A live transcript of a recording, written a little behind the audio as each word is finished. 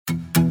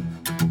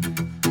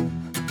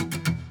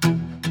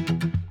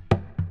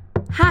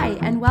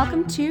and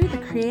welcome to the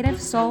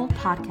Creative Soul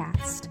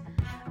Podcast.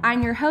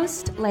 I'm your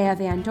host, Leah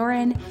Van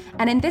Doren,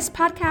 and in this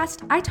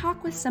podcast, I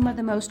talk with some of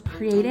the most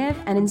creative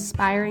and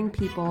inspiring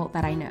people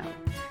that I know.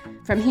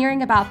 From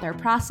hearing about their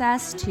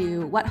process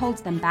to what holds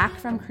them back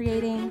from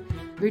creating,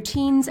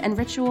 routines and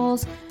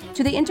rituals,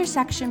 to the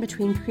intersection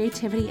between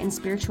creativity and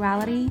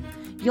spirituality,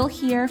 you'll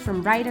hear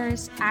from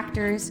writers,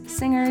 actors,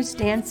 singers,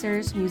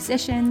 dancers,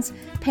 musicians,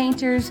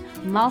 painters,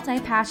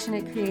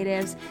 multi-passionate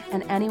creatives,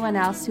 and anyone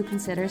else who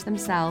considers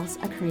themselves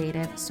a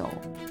creative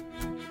soul.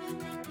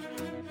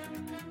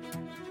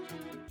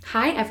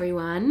 Hi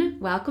everyone,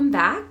 welcome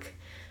back.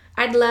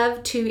 I'd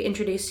love to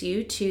introduce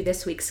you to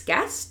this week's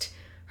guest.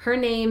 Her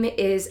name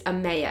is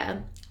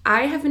Ameya.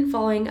 I have been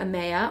following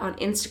Ameya on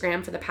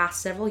Instagram for the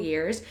past several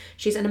years.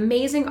 She's an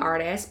amazing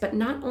artist, but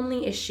not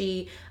only is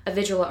she a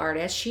visual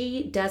artist,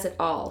 she does it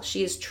all.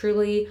 She is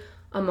truly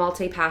a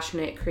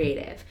multi-passionate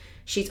creative.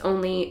 She's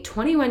only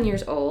 21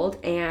 years old,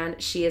 and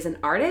she is an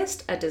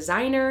artist, a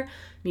designer,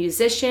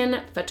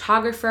 musician,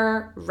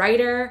 photographer,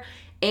 writer,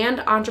 and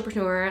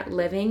entrepreneur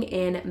living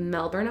in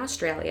Melbourne,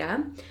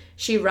 Australia.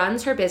 She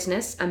runs her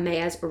business,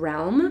 Ameya's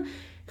Realm,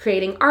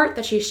 creating art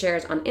that she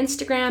shares on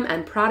Instagram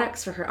and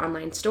products for her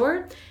online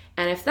store.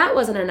 And if that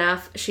wasn't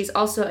enough, she's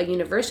also a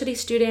university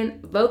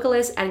student,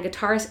 vocalist, and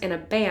guitarist in a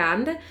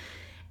band.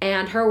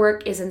 And her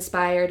work is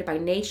inspired by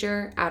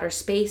nature, outer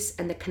space,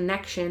 and the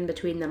connection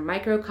between the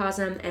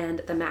microcosm and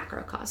the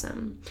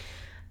macrocosm.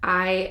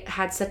 I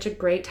had such a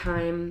great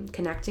time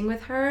connecting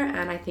with her,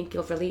 and I think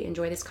you'll really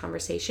enjoy this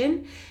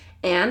conversation.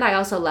 And I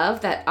also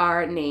love that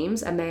our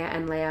names, Ameya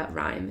and Leah,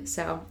 rhyme.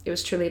 So it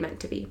was truly meant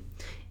to be.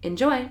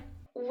 Enjoy.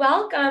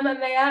 Welcome,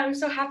 Ameya. I'm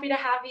so happy to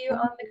have you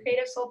on the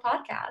Creative Soul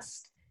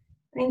Podcast.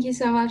 Thank you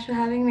so much for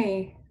having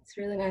me. It's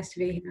really nice to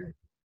be here.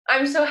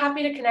 I'm so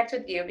happy to connect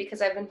with you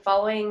because I've been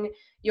following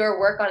your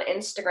work on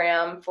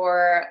Instagram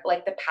for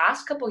like the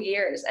past couple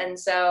years. And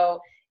so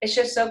it's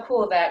just so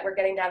cool that we're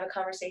getting to have a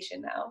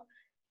conversation now.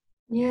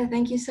 Yeah,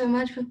 thank you so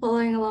much for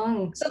following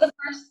along. So the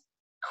first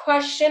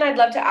question I'd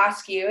love to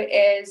ask you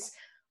is,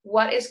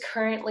 what is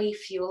currently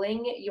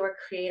fueling your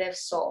creative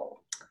soul?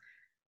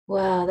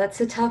 Wow,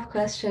 that's a tough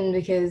question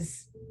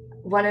because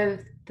one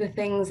of the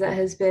things that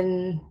has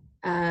been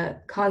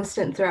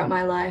constant throughout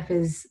my life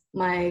is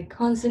my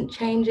constant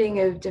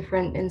changing of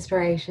different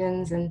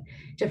inspirations and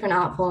different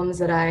art forms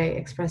that I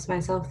express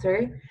myself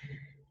through.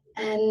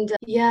 And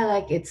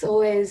it's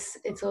always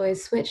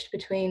switched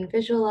between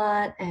visual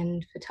art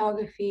and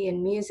photography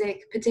and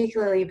music,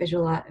 particularly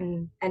visual art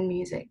and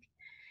music.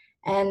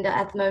 And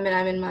at the moment,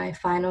 I'm in my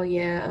final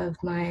year of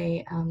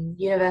my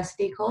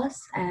university course,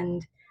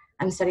 and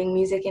I'm studying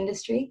music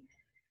industry.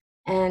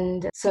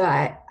 And so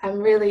I'm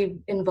really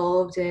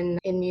involved in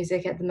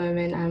music at the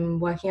moment. I'm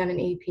working on an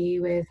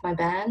EP with my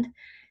band.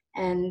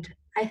 And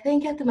I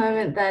think at the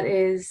moment that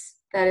is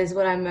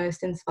what I'm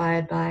most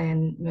inspired by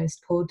and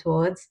most pulled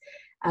towards,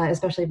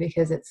 especially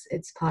because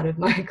it's part of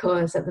my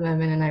course at the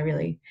moment and I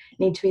really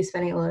need to be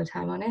spending a lot of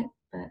time on it.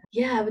 But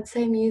yeah, I would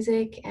say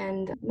music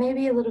and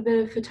maybe a little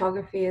bit of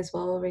photography as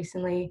well.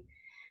 Recently,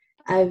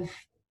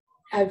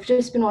 I've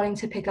just been wanting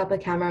to pick up a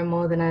camera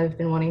more than I've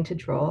been wanting to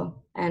draw,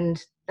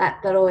 and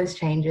that always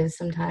changes.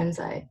 Sometimes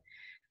I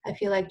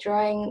feel like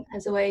drawing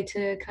as a way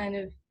to kind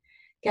of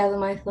gather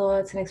my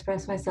thoughts and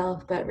express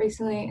myself, but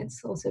recently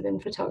it's also been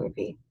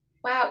photography.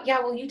 Wow, yeah,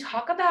 well, you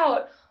talk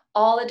about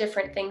all the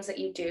different things that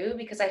you do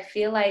because I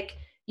feel like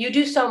you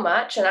do so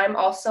much, and I'm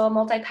also a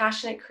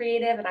multi-passionate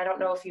creative, and I don't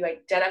know if you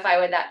identify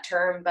with that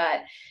term,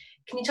 but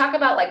can you talk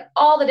about like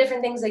all the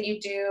different things that you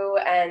do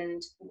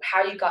and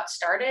how you got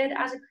started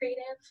as a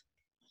creative?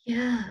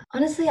 Yeah,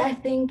 honestly, I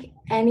think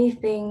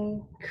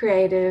anything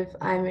creative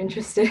I'm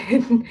interested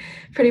in,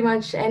 pretty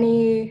much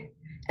any,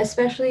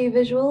 especially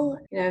visual,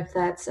 if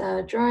that's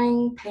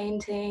drawing,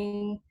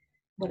 painting,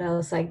 what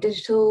else, like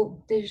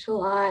digital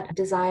art,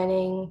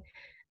 designing.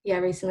 Yeah,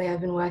 recently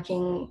I've been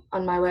working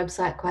on my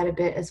website quite a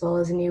bit as well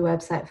as a new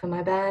website for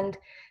my band.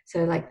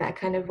 So like that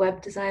kind of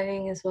web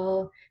designing as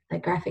well,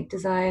 like graphic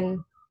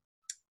design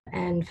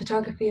and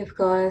photography, of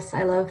course.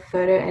 I love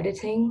photo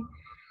editing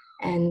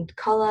and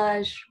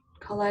collage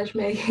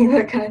making,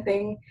 that kind of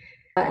thing.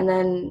 And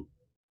then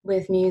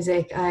with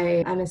music,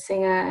 I'm a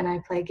singer and I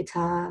play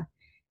guitar,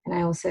 and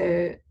I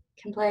also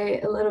can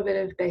play a little bit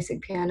of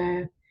basic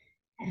piano.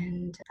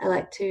 And I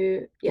like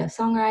to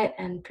songwrite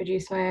and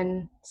produce my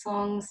own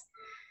songs.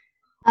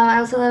 I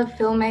also love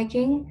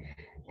filmmaking,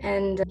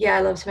 and I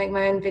love to make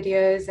my own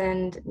videos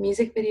and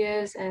music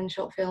videos and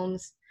short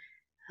films.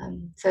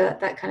 So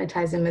that kind of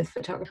ties in with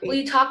photography. Will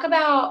you talk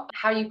about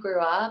how you grew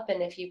up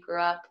and if you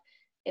grew up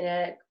in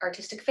an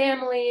artistic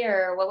family,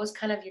 or what was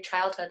kind of your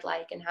childhood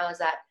like and how has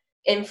that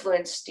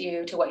influenced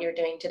you to what you're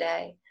doing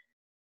today?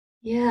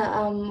 Yeah,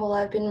 well,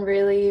 I've been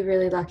really,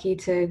 really lucky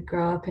to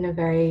grow up in a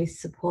very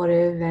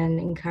supportive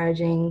and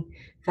encouraging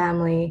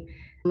family.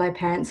 My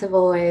parents have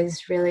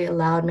always really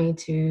allowed me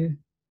to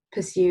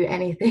pursue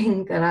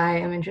anything that I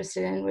am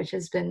interested in, which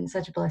has been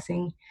such a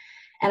blessing.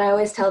 And I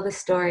always tell this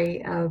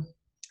story of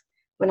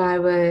when I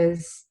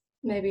was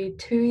maybe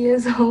 2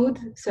 years old,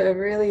 so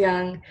really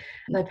young.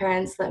 My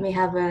parents let me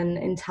have an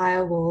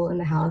entire wall in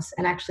the house,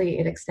 and actually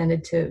it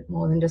extended to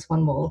more than just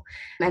one wall.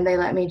 And they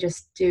let me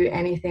just do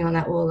anything on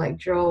that wall, like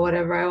draw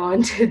whatever I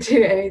wanted,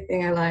 do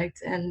anything I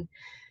liked. And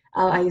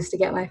I used to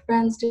get my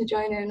friends to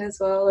join in as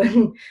well,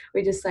 and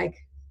we just like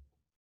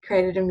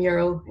created a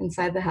mural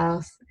inside the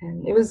house.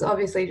 And it was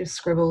obviously just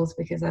scribbles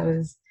because I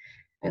was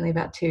only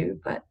about two,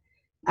 but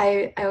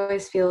I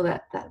always feel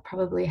that that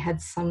probably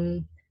had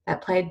some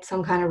that played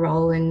some kind of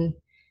role in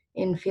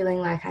feeling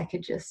like I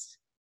could just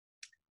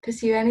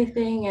pursue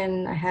anything,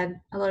 and I had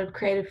a lot of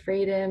creative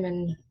freedom,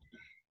 and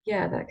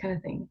yeah, that kind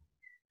of thing.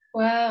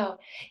 Wow.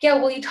 Yeah,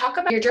 well, you talk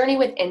about your journey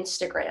with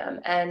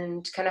Instagram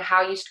and kind of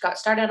how you got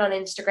started on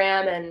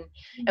Instagram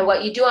and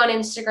what you do on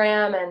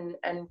Instagram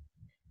and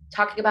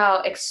talking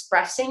about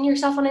expressing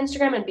yourself on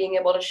Instagram and being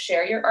able to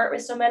share your art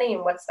with so many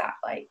and what's that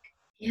like?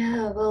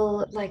 Yeah,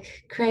 well,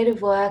 like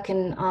creative work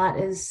and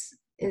art is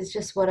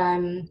just what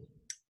I'm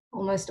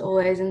almost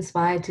always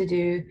inspired to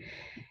do.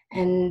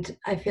 And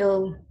I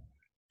feel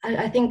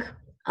I think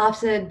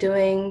after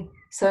doing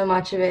so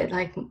much of it,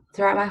 like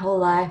throughout my whole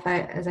life,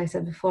 as I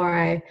said before,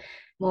 I'm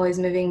always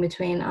moving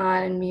between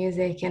art and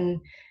music,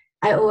 and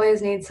I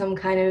always need some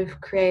kind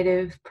of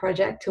creative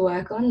project to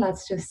work on.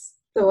 That's just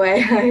the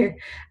way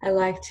I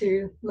like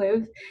to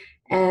live.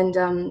 And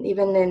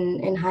even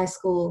in high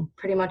school,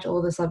 pretty much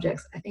all the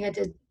subjects, I think I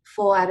did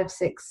 4 out of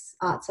 6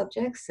 art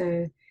subjects.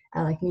 So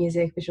I like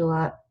music, visual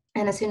art.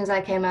 And as soon as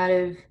I came out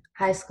of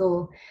high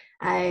school,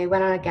 I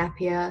went on a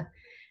gap year,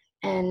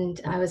 and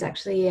I was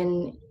actually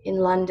in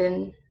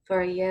London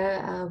for a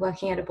year,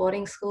 working at a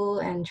boarding school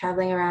and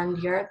traveling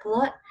around Europe a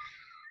lot.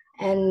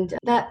 And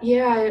that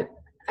year,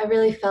 I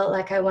really felt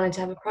like I wanted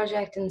to have a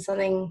project and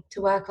something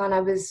to work on.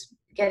 I was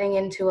getting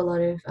into a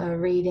lot of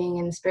reading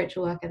and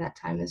spiritual work at that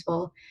time as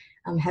well,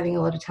 having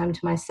a lot of time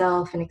to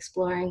myself and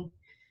exploring.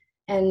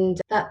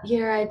 And that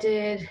year, I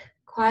did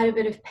quite a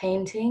bit of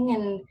painting,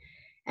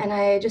 and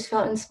I just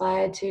felt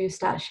inspired to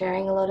start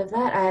sharing a lot of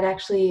that. I had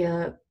actually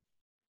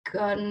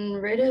gotten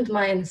rid of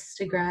my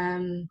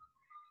Instagram.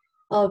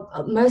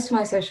 Well, most of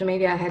my social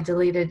media I had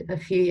deleted a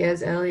few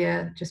years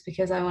earlier just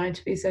because I wanted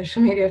to be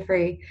social media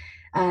free.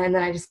 And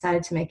then I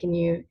decided to make a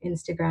new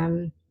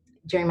Instagram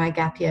during my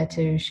gap year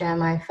to share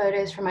my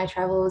photos from my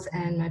travels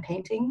and my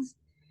paintings.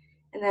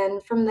 And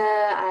then from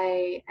there,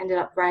 I ended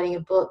up writing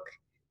a book,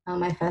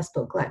 my first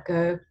book, Let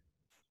Go.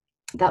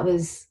 That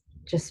was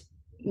just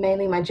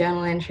mainly my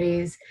journal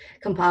entries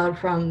compiled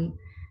from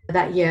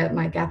that year,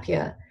 my gap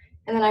year.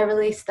 And then I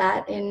released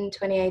that in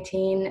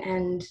 2018,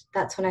 and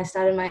that's when I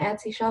started my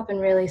Etsy shop and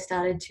really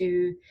started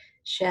to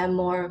share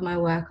more of my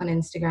work on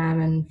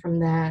Instagram. And from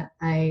there,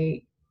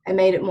 I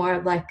made it more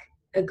of like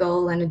a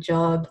goal and a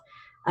job.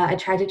 I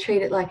tried to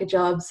treat it like a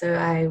job, so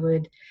I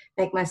would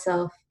make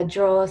myself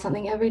draw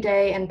something every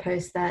day and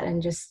post that,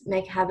 and just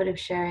make a habit of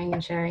sharing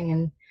and sharing.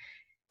 And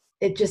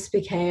it just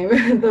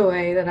became the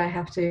way that I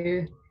have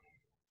to.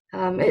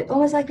 It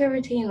almost like a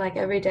routine, like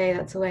every day.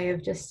 That's a way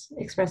of just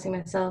expressing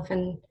myself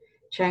and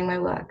sharing my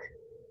work.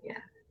 Yeah.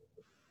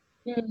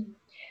 Hmm.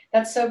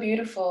 That's so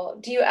beautiful.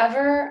 Do you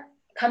ever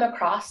come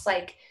across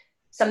like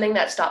something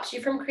that stops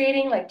you from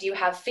creating? Like, do you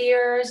have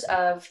fears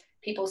of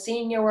people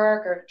seeing your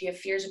work, or do you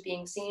have fears of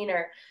being seen,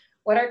 or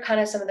what are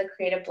kind of some of the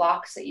creative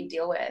blocks that you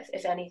deal with,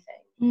 if anything?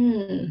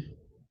 Hmm.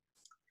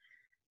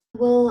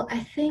 Well, I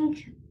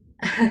think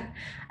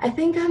I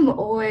think I'm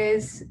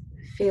always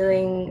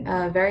feeling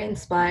very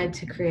inspired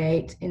to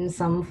create in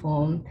some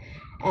form,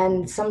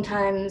 and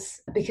sometimes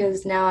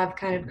because now I've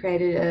kind of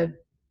created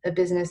a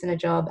business and a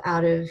job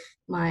out of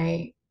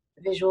my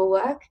visual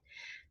work.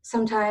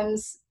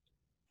 Sometimes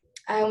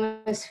I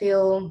almost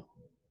feel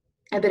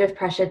a bit of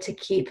pressure to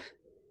keep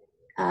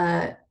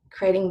uh,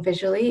 creating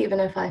visually, even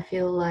if I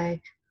feel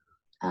like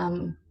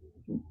um,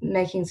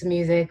 making some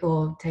music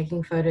or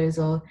taking photos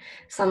or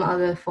some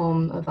other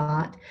form of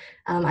art.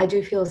 I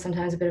do feel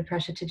sometimes a bit of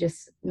pressure to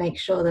just make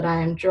sure that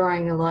I am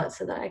drawing a lot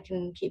so that I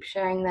can keep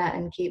sharing that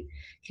and keep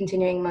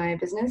continuing my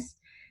business.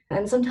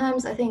 And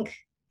sometimes I think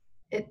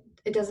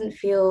it doesn't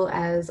feel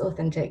as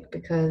authentic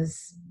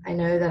because I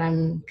know that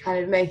I'm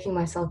kind of making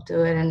myself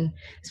do it, and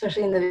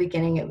especially in the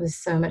beginning it was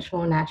so much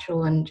more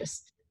natural and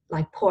just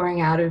like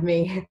pouring out of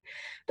me.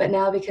 But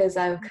now because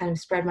I've kind of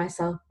spread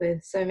myself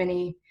with so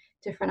many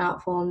different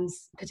art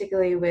forms,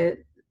 particularly with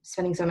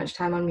spending so much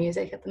time on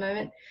music at the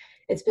moment,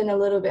 it's been a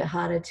little bit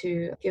harder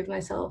to give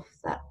myself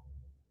that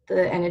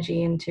the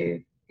energy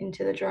into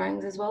the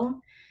drawings as well.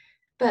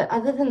 But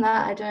other than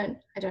that, I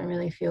don't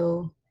really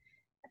feel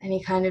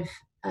any kind of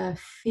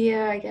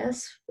fear, I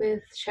guess,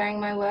 with sharing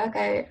my work.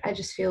 I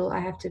just feel I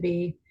have to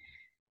be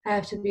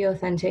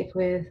authentic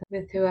with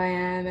who I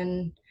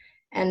am,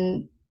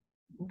 and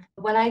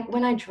when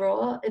I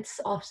draw, it's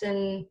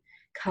often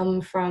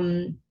come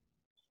from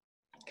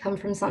come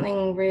from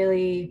something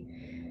really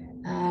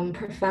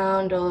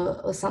profound,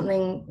 or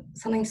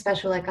something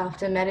special, like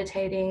after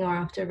meditating or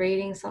after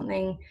reading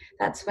something.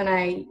 That's when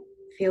I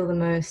feel the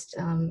most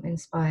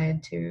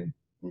inspired to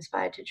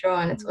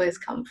draw, and it's always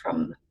come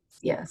from,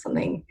 yeah,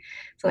 something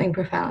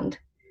profound.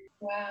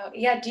 Wow.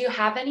 Yeah. Do you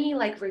have any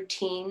like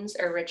routines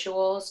or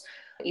rituals,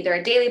 either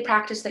a daily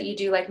practice that you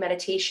do like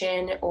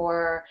meditation,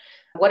 or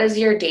what does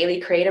your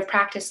daily creative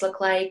practice look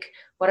like?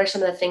 What are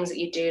some of the things that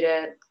you do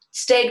to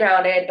stay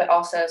grounded, but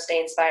also stay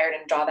inspired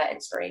and draw that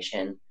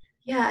inspiration?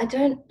 Yeah, I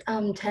don't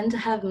tend to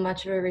have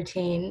much of a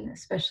routine,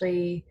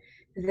 especially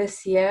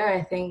this year.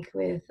 I think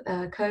with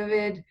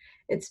COVID,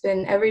 it's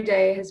been every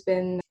day has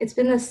been it's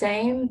been the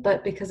same,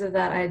 but because of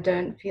that, I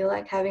don't feel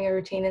like having a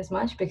routine as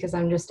much because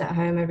I'm just at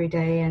home every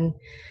day, and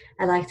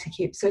I like to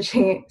keep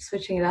switching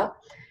it up.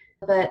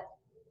 But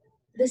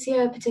this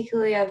year,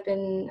 particularly, I've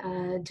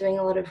been doing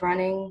a lot of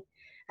running.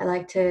 I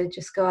like to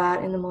just go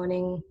out in the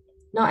morning,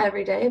 not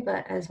every day,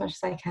 but as much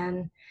as I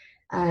can.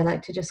 I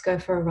like to just go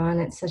for a run.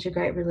 It's such a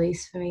great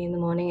release for me in the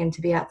morning and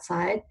to be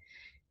outside.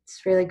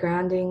 It's really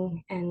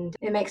grounding and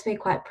it makes me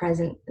quite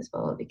present as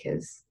well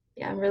because,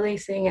 yeah, I'm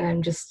releasing and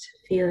I'm just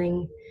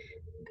feeling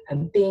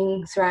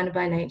being surrounded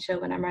by nature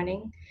when I'm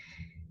running.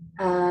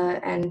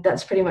 And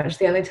that's pretty much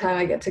the only time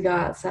I get to go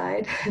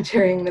outside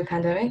during the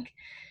pandemic.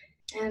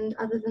 And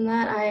other than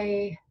that,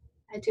 I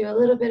do a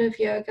little bit of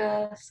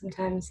yoga,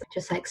 sometimes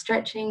just like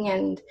stretching,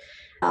 and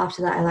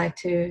after that I like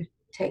to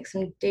take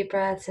some deep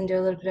breaths and do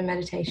a little bit of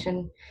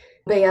meditation.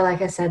 But yeah,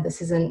 like I said,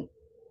 this isn't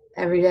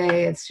every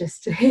day. It's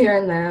just here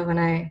and there when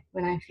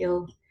I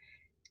feel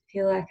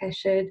like I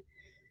should.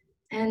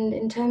 And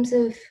in terms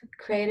of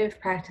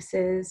creative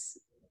practices,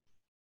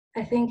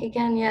 I think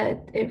again, yeah,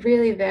 it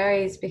really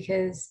varies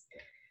because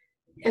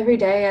every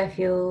day I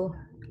feel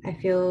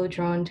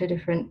drawn to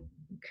different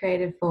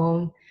creative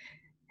form.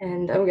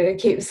 And I'm going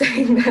to keep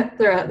saying that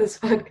throughout this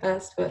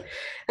podcast, but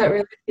that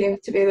really seems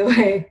to be the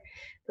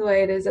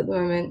way it is at the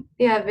moment.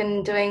 Yeah, I've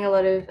been doing a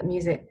lot of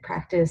music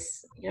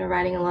practice, you know,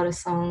 writing a lot of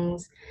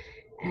songs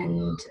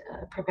and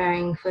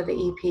preparing for the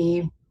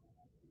EP.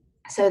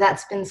 So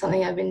that's been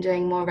something I've been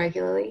doing more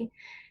regularly.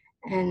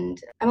 And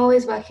I'm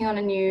always working on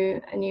a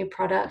new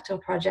product or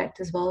project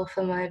as well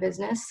for my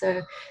business.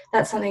 So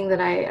that's something that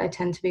I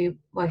tend to be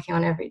working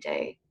on every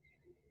day.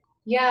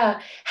 Yeah.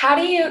 How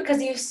do you,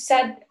 because you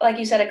said, like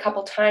you said a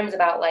couple times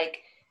about like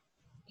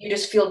you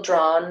just feel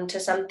drawn to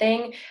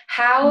something.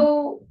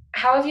 How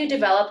have you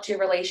developed your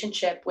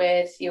relationship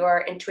with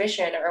your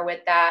intuition or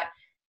with that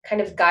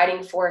kind of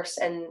guiding force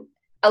and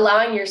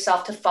allowing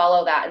yourself to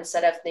follow that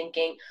instead of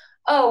thinking,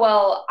 oh,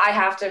 well, I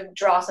have to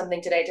draw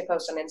something today to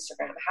post on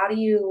Instagram? How do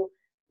you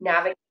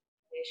navigate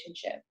the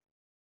relationship?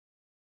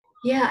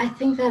 Yeah, I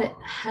think that it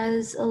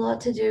has a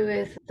lot to do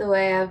with the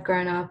way I've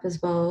grown up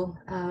as well,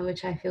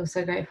 which I feel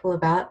so grateful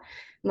about.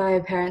 My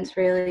parents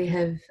really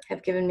have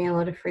given me a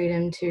lot of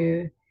freedom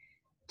to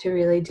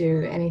really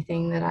do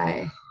anything that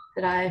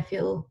I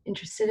feel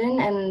interested in,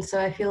 and so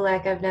I feel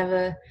like I've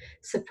never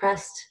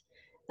suppressed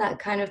that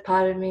kind of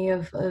part of me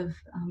of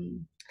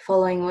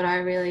following what I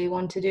really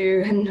want to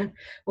do and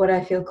what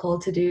I feel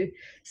called to do.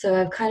 So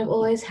I've kind of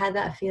always had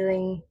that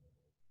feeling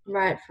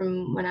right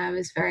from when I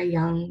was very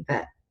young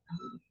that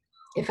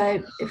if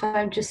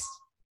I'm just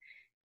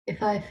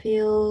if I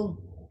feel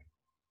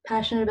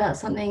passionate about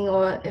something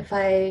or if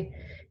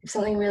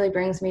something really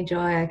brings me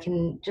joy, I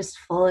can just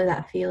follow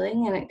that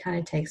feeling and it kind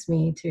of takes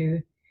me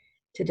to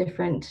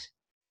different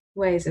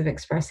ways of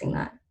expressing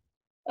that.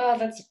 Oh,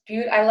 that's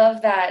beautiful. I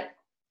love that,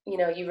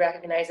 you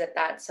recognize that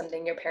that's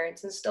something your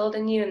parents instilled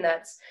in you and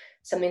that's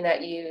something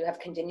that you have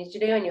continued to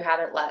do and you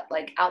haven't let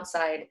like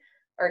outside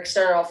or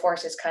external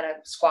forces kind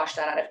of squash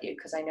that out of you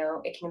because I know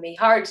it can be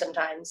hard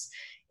sometimes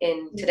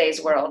in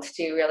today's world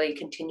to really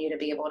continue to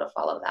be able to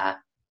follow that.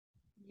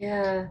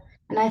 Yeah.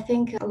 And I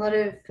think a lot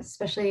of,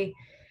 especially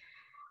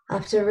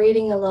after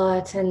reading a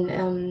lot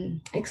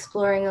and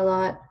exploring a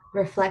lot,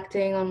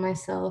 reflecting on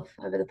myself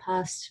over the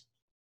past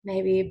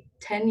maybe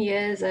 10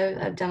 years,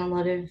 I've done a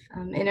lot of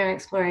inner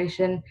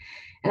exploration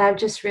and I've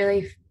just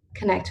really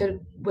connected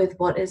with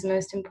what is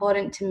most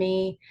important to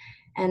me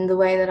and the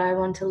way that I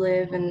want to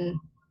live. And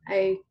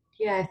I,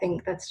 yeah, I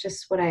think that's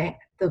just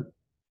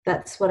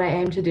that's what I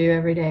aim to do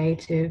every day,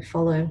 to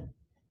follow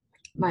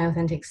my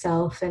authentic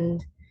self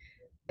and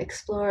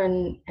explore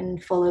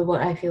and follow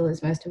what I feel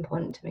is most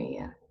important to me.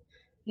 Yeah.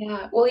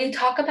 Yeah. Will you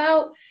talk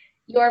about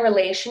your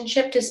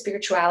relationship to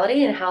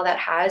spirituality and how that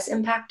has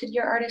impacted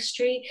your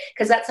artistry?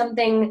 Because that's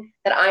something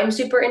that I'm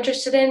super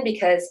interested in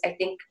because I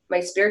think my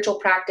spiritual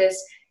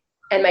practice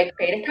and my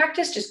creative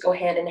practice just go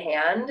hand in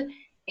hand.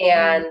 Mm.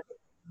 And,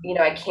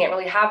 I can't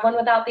really have one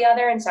without the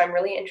other. And so I'm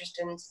really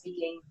interested in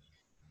speaking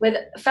with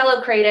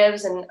fellow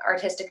creatives and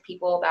artistic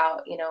people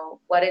about,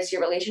 what is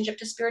your relationship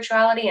to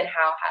spirituality and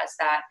how has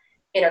that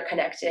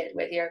interconnected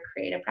with your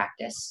creative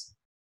practice?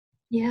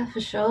 Yeah, for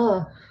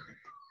sure.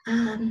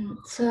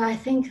 So I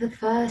think the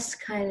first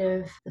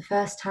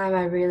time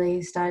I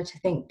really started to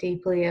think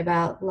deeply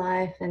about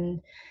life and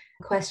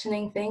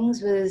questioning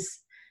things was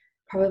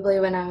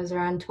probably when I was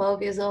around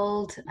 12 years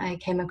old. I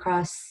came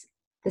across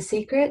The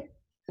Secret,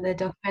 the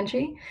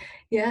documentary.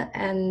 Yeah,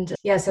 and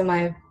yeah, so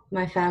my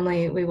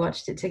family, we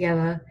watched it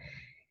together.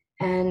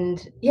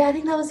 And yeah, I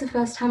think that was the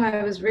first time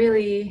I was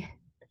really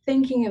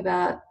thinking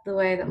about the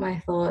way that my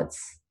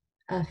thoughts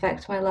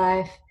affect my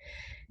life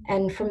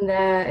And from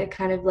there, it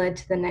kind of led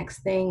to the next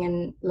thing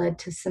and led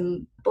to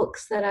some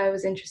books that I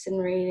was interested in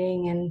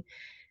reading. And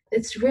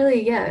it's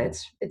really, yeah,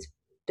 it's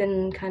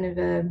been kind of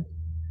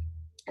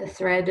a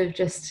thread of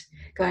just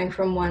going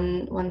from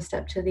one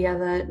step to the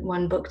other,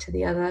 one book to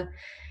the other.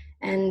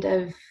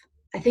 And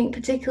I think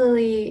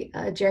particularly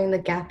during the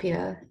gap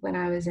year when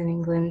I was in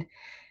England,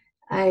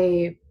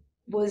 I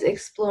was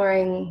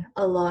exploring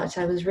a lot.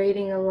 I was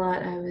reading a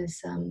lot. I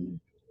was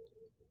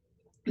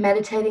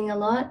meditating a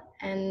lot.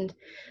 And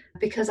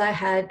because I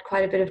had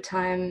quite a bit of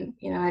time,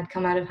 I'd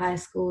come out of high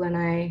school and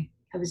I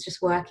was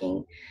just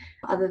working.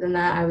 Other than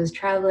that, I was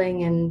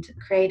traveling and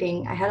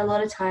creating. I had a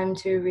lot of time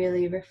to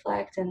really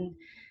reflect and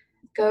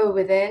go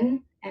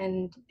within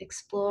and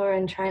explore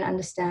and try and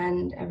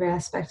understand every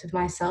aspect of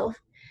myself.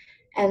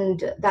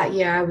 And that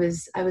year I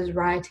was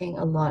writing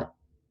a lot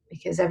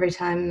because every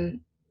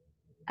time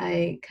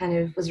I kind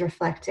of was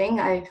reflecting,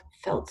 I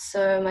felt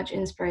so much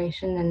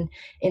inspiration and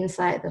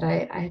insight that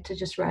I had to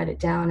just write it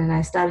down. And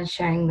I started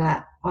sharing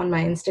that on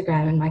my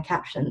Instagram and my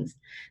captions.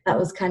 That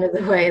was kind of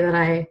the way that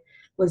I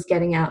was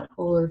getting out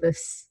all of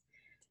this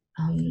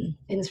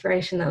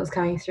inspiration that was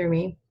coming through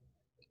me.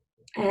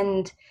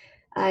 And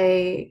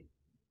I,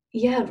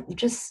 yeah,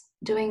 just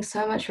doing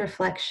so much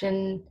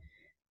reflection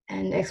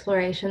and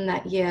exploration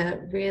that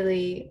year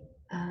really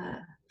uh,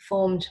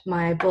 formed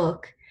my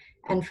book.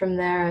 And from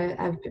there,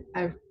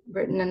 I've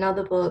written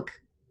another book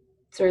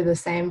through the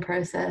same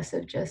process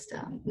of just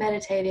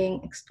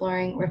meditating,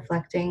 exploring,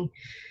 reflecting.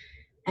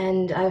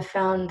 And I've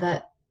found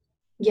that,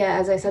 yeah,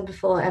 as I said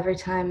before, every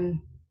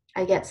time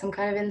I get some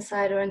kind of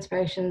insight or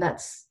inspiration,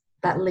 that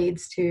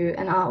leads to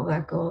an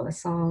artwork or a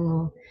song,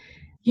 or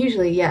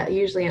usually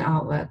an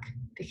artwork,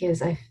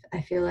 because I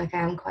feel like I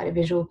am quite a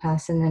visual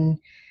person, and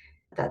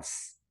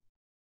that's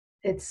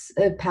it's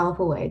a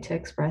powerful way to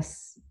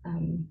express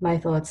my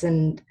thoughts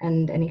and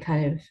any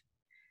kind of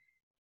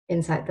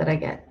insight that I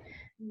get.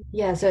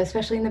 Yeah, so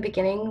especially in the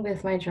beginning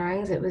with my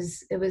drawings, it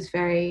was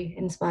very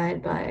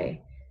inspired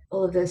by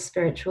all of the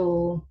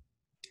spiritual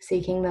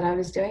seeking that I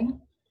was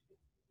doing.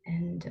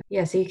 And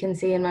yeah, so you can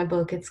see in my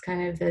book, it's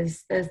kind of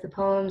there's the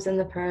poems and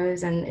the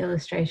prose and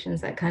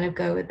illustrations that kind of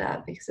go with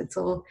that, because it's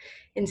all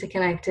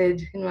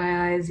interconnected in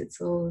my eyes.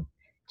 It's all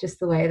just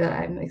the way that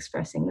I'm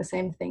expressing the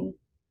same thing.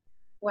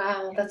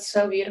 Wow, that's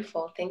so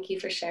beautiful. Thank you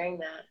for sharing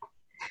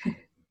that.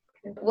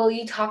 Will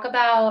you talk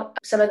about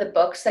some of the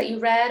books that you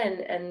read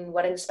and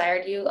what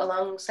inspired you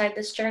alongside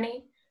this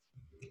journey?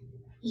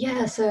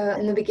 Yeah, so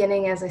in the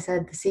beginning, as I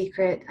said, The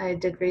Secret, I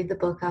did read the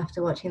book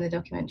after watching the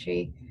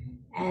documentary,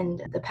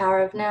 and The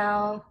Power of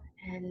Now,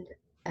 and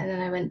and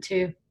then I went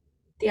to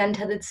The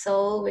Untethered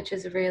Soul, which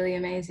is a really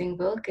amazing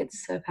book.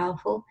 It's so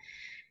powerful.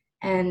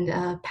 And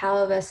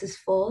Power versus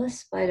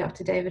Force by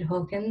Dr. David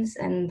Hawkins,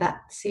 and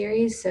that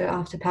series. So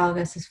after Power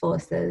versus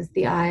Force, there's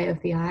The Eye of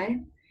the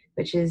I,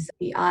 which is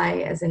the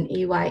I as an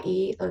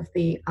EYE of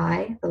the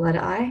I, the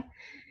letter I.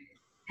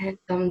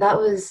 And that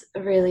was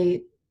a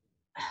really,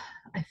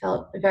 I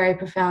felt, a very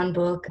profound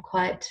book,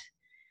 quite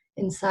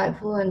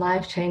insightful and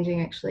life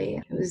changing, actually.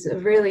 It was a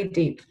really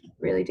deep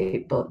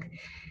book.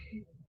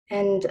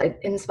 And it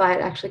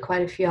inspired actually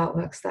quite a few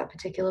artworks, that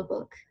particular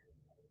book.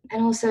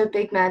 And also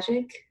Big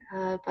Magic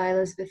by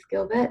Elizabeth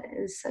Gilbert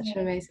is such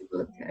an amazing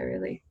book. I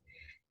really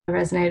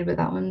resonated with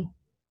that one.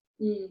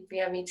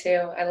 Yeah, me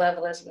too. I love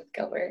Elizabeth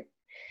Gilbert.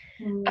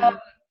 Um, Mm.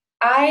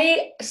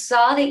 I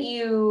saw that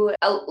you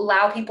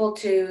allow people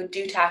to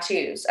do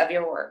tattoos of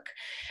your work.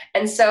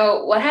 And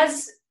so what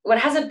has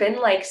it been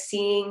like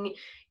seeing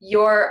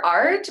your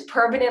art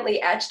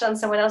permanently etched on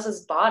someone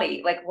else's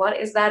body? Like what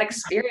is that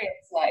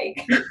experience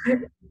like?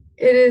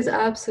 It is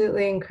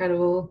absolutely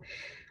incredible.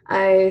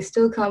 I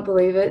still can't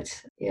believe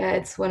it. Yeah,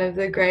 it's one of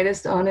the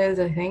greatest honors,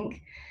 I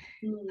think.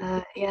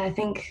 Mm. Yeah, I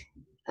think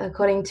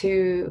according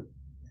to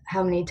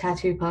how many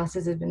tattoo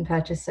passes have been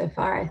purchased so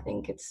far, I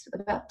think it's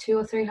about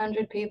 200 or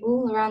 300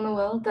 people around the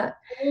world that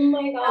Oh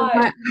my have gosh.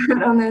 my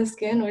art on their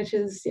skin, which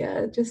is,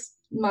 yeah, just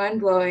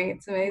mind blowing.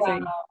 It's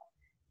amazing. Wow.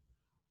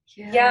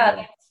 Yeah,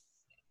 Yeah.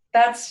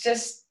 that's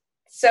just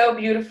so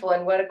beautiful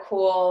and what a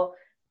cool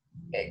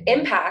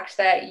impact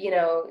that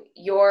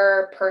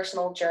your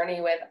personal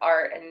journey with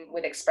art and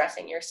with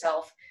expressing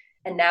yourself,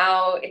 and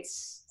now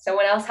it's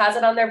someone else has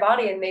it on their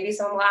body, and maybe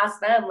someone will ask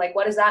them like,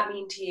 what does that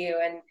mean to you,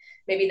 and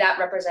maybe that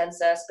represents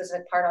a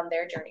specific part on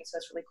their journey. So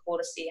it's really cool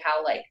to see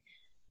how like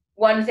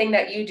one thing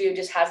that you do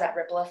just has that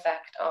ripple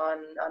effect on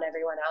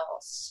everyone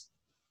else.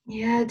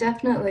 Yeah,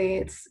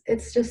 definitely.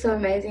 It's just so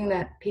amazing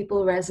that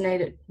people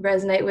resonate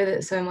with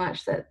it so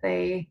much that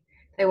they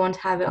want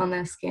to have it on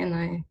their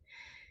skin.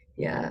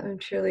 Yeah, I'm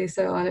truly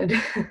so honored.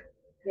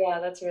 Yeah,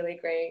 that's really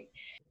great.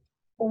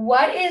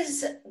 What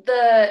is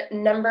the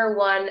number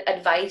one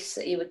advice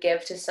that you would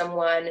give to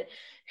someone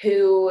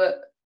who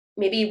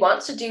maybe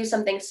wants to do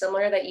something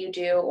similar that you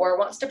do, or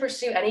wants to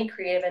pursue any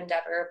creative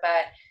endeavor,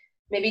 but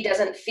maybe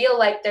doesn't feel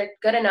like they're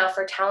good enough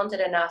or talented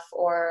enough,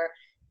 or,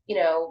 you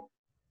know,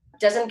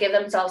 doesn't give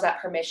themselves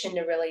that permission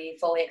to really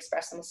fully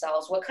express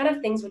themselves? What kind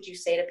of things would you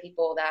say to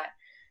people that,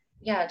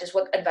 yeah, just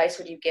what advice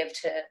would you give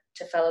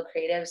to fellow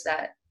creatives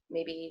that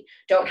maybe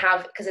don't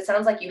have, because it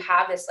sounds like you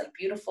have this like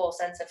beautiful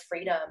sense of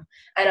freedom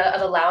and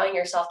of allowing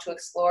yourself to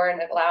explore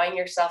and allowing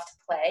yourself to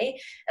play.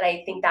 And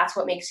I think that's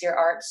what makes your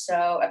art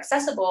so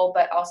accessible,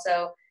 but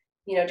also,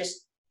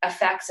 just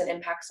affects and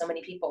impacts so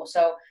many people.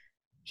 So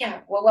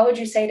yeah, what would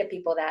you say to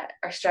people that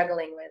are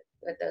struggling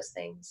with those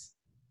things?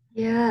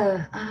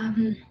 Yeah,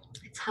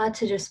 it's hard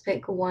to just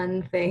pick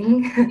one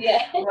thing,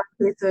 Yeah. one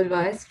piece of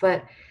advice,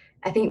 but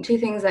I think two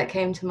things that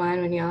came to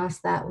mind when you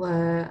asked that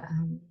were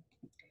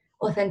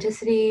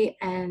authenticity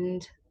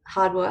and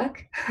hard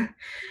work.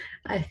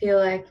 I feel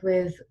like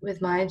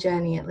with my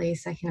journey, at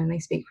least, I can only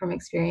speak from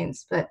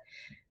experience, but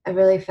I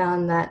really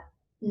found that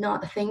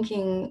not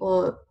thinking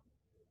or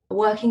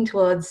working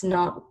towards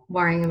not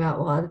worrying about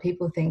what other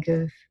people think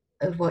of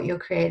what you're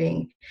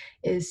creating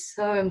is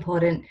so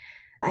important.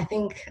 I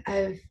think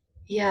I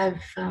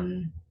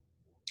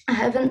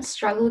haven't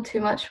struggled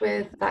too much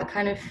with that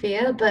kind of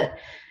fear, but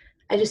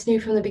I just knew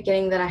from the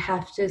beginning that I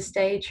have to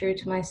stay true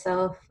to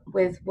myself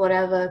with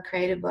whatever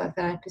creative work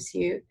that I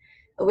pursue,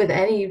 with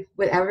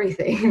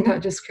everything,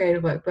 not just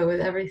creative work, but with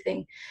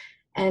everything.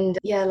 And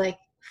yeah, like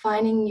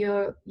finding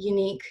your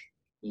unique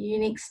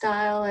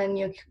style and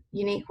your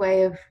unique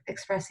way of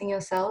expressing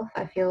yourself.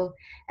 I feel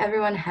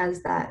everyone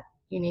has that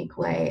unique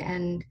way,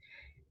 and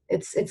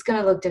it's going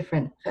to look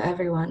different for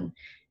everyone.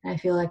 And I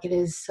feel like it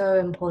is so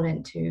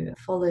important to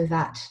follow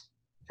that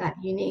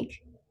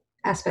unique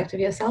aspect of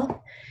yourself.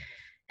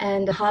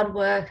 And hard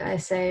work, I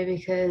say,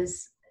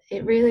 because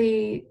it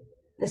really,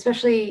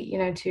 especially,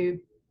 to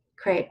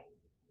create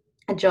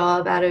a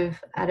job out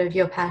of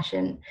your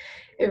passion,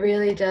 it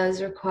really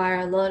does require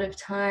a lot of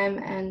time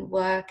and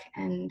work.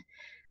 And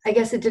I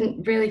guess it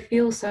didn't really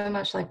feel so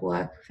much like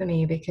work for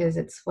me because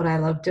it's what I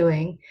love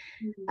doing.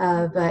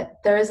 But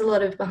there is a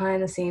lot of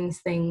behind the scenes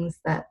things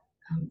that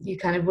you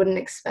kind of wouldn't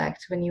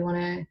expect when you want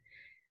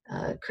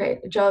to create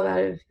a job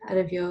out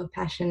of your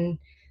passion.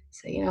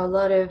 So, a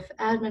lot of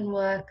admin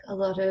work, a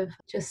lot of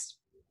just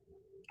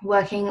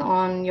working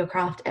on your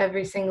craft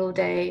every single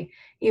day,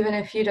 even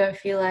if you don't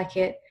feel like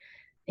it.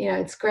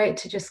 It's great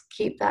to just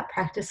keep that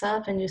practice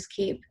up and just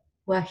keep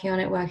working on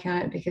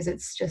it, because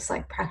it's just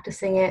like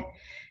practicing it.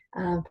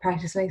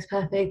 Practice makes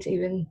perfect,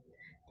 even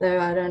though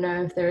I don't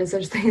know if there is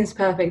such thing as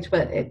perfect,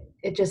 but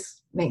it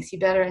just makes you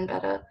better and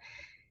better.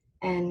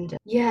 And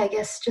yeah, I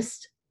guess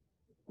just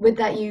with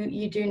that,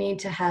 you do need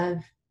to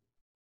have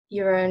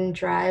your own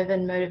drive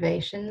and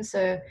motivation.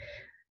 So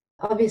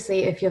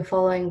obviously, if you're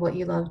following what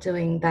you love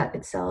doing, that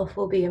itself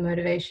will be a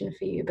motivation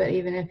for you. But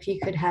even if you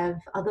could have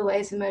other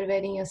ways of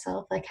motivating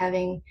yourself, like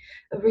having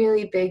a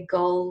really big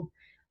goal,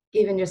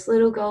 even just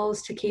little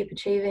goals to keep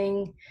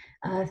achieving,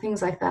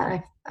 things like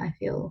that, I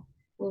feel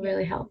will Yeah.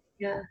 really help.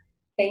 Yeah.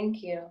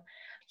 Thank you.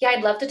 Yeah,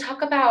 I'd love to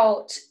talk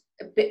about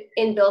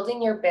in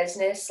building your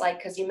business, like,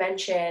 because you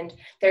mentioned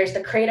there's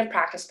the creative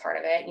practice part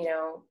of it,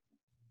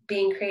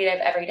 being creative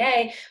every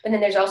day, but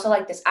then there's also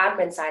like this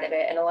admin side of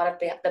it and a lot of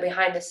the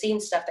behind the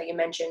scenes stuff that you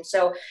mentioned.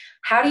 So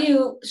how do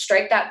you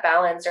strike that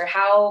balance, or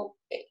how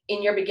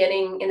in the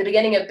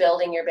beginning of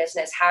building your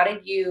business, how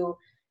did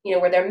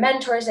were there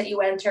mentors that you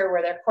went to,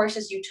 were there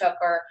courses you took,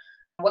 or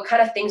what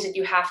kind of things did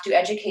you have to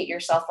educate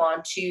yourself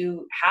on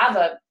to have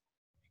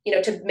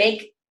to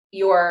make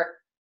your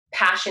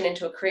passion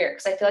into a career?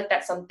 Because I feel like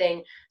that's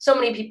something so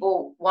many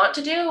people want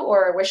to do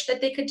or wish that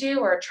they could do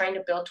or are trying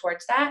to build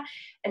towards that.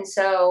 And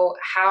so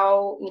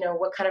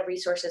what kind of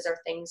resources or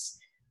things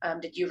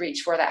did you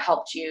reach for that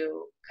helped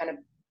you kind of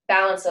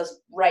balance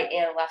those right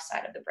and left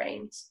side of the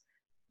brains?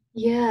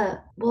 Yeah.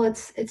 Well,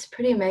 it's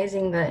pretty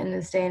amazing that in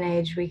this day and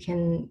age we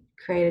can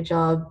create a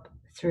job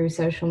through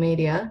social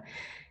media.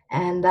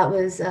 And that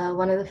was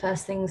one of the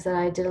first things that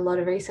I did a lot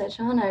of research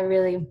on. I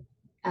really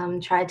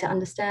tried to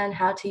understand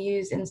how to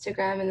use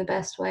Instagram in the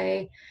best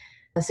way.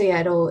 So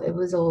yeah, it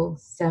was all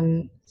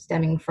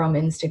stemming from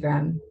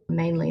Instagram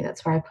mainly.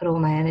 That's where I put all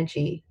my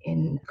energy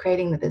in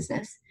creating the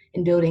business,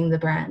 in building the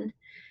brand.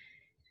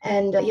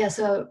 And yeah,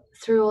 so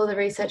through all the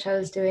research I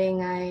was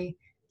doing, I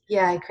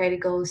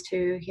created goals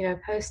to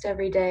post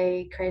every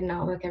day, create an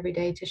artwork every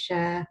day to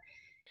share.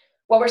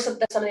 What were some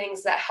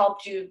things that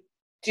helped you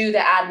do the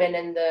admin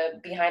and the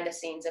behind the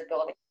scenes of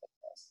building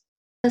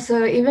this?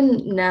 So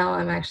even now,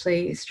 I'm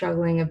actually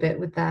struggling a bit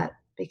with that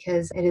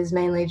because it is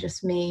mainly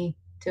just me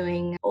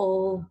doing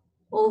all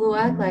the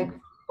work, like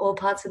all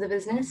parts of the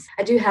business.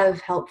 I do have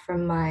help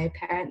from my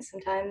parents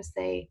sometimes.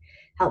 They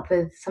help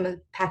with some of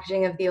the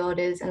packaging of the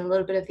orders and a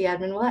little bit of the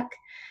admin work.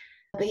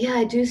 But yeah,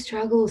 I do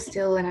struggle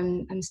still,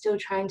 and I'm still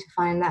trying to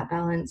find that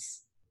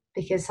balance,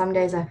 because some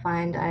days I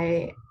find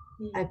I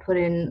put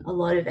in a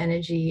lot of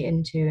energy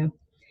into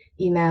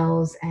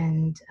emails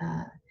and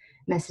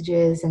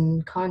messages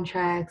and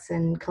contracts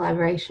and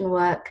collaboration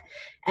work,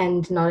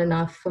 and not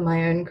enough for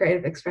my own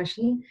creative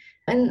expression.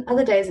 And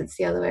other days it's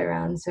the other way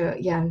around. So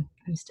yeah,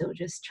 I'm still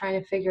just trying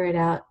to figure it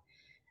out.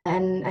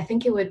 And I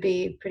think it would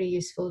be pretty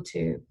useful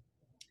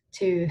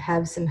to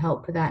have some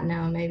help with that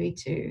now, maybe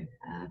to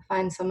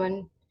find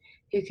someone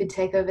who could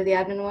take over the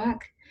admin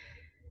work.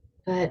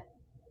 But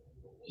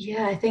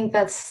Yeah, I think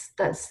that's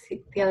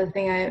the other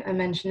thing I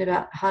mentioned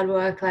about hard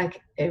work. Like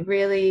it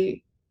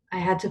really, I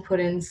had to put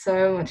in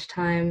so much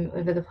time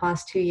over the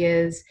past 2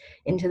 years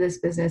into this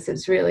business.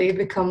 It's really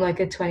become like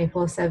a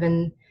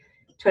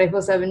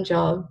 24/7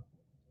 job.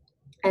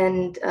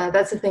 And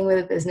that's the thing with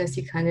a business,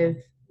 you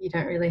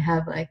don't really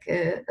have like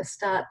a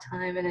start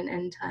time and an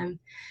end time.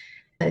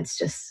 It's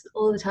just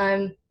all the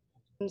time.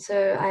 And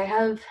so I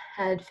have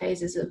had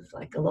phases of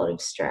like a lot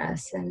of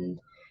stress and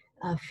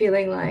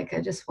feeling like I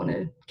just want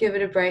to give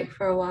it a break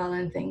for a while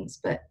and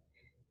things. But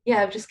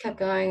yeah, I've just kept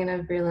going, and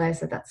I've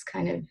realized that that's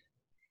kind of,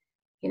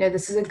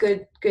 this is a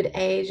good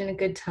age and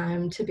a good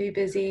time to be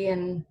busy,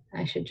 and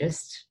I should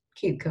just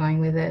keep going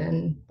with it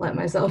and let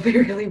myself be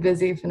really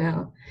busy for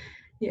now.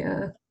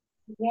 Yeah.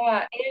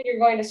 Yeah, and you're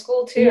going to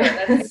school too.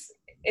 Yeah. That's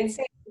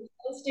insane. You're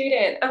still a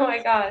student. Oh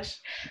my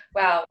gosh.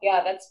 Wow.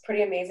 Yeah, that's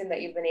pretty amazing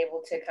that you've been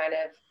able to kind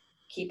of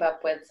keep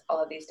up with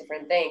all of these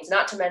different things,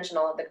 not to mention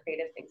all of the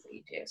creative things that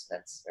you do. So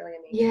that's really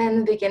Yeah, amazing. in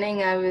the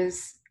beginning I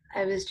was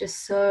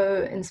just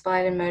so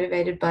inspired and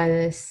motivated by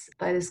this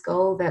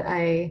goal that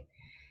I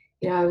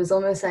was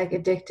almost like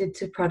addicted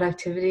to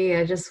productivity.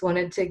 I just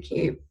wanted to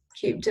keep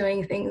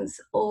doing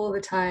things all the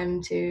time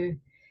to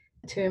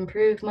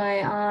improve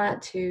my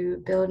art, to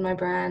build my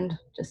brand,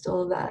 just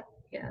all of that.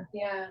 Yeah.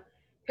 Yeah.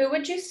 Who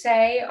would you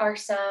say are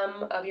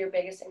some of your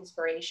biggest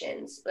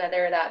inspirations,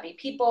 whether that be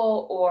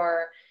people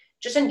or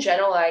just in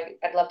general? I'd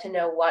love to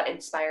know what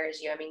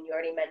inspires you. I mean, you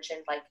already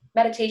mentioned like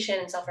meditation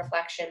and self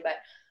reflection, but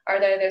are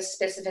there those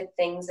specific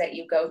things that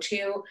you go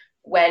to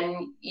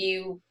when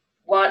you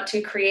want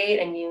to create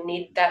and you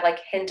need that like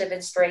hint of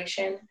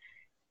inspiration?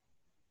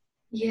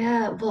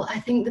 Yeah, well, I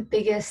think the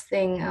biggest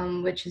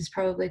thing, which is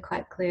probably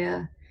quite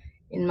clear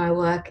in my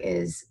work,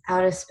 is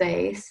outer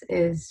space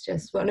is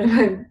just one of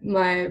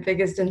my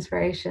biggest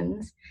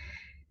inspirations.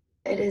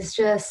 It is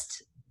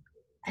just,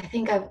 I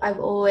think I've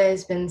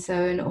always been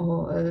so in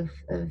awe of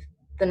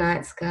the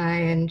night sky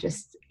and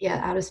just, yeah,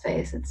 outer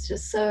space. It's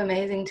just so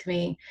amazing to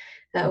me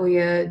that we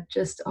are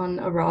just on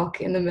a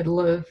rock in the middle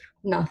of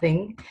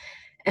nothing.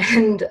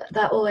 And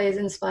that always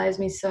inspires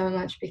me so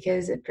much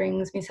because it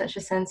brings me such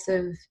a sense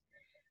of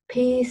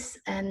peace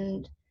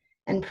and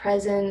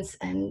presence,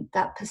 and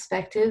that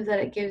perspective that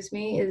it gives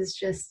me is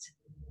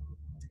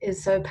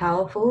so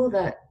powerful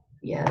that,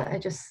 yeah,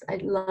 I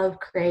love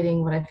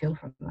creating what I feel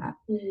from that.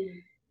 Mm, so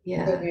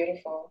Yeah.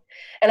 beautiful.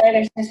 And are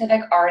there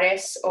specific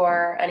artists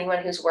or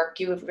anyone whose work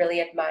you would really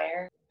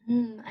admire?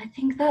 I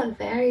think that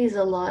varies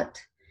a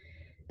lot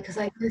because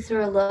I go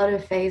through a lot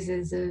of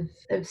phases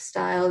of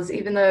styles,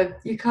 even though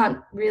you can't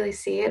really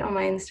see it on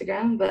my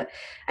Instagram, but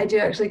I do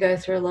actually go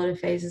through a lot of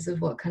phases of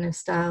what kind of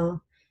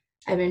style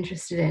I'm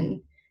interested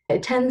in.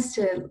 It tends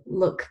to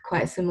look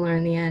quite similar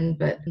in the end,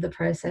 but the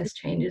process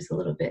changes a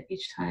little bit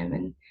each time.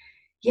 And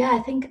yeah, I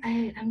think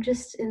I'm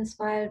just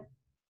inspired.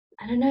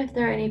 I don't know if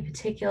there are any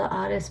particular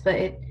artists, but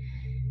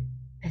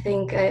I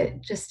think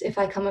just if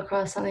I come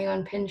across something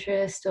on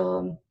Pinterest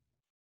or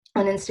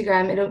on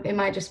Instagram, it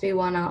might just be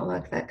one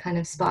artwork that kind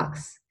of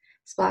sparks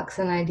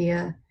an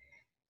idea.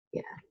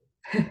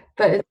 Yeah.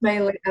 But it's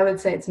mainly, I would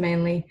say it's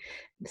mainly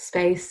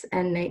space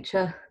and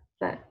nature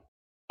that.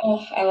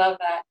 Oh, I love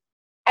that.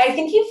 I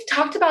think you've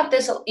talked about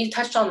this, you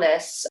touched on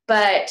this,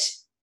 but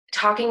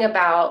talking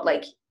about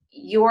like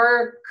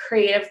your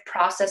creative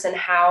process and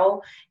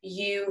how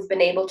you've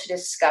been able to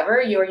discover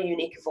your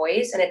unique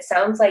voice. And it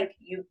sounds like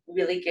you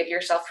really give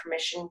yourself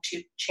permission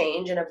to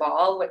change and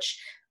evolve,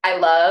 which I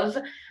love.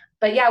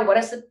 But yeah, what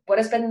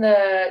has been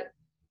the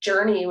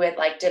journey with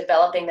like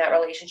developing that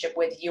relationship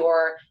with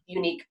your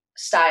unique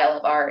style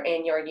of art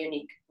and your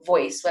unique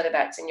voice, whether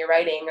that's in your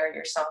writing or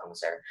your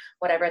songs or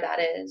whatever that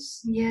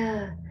is?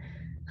 Yeah.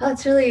 Oh,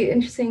 it's really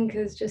interesting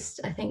because just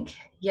I think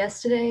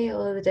yesterday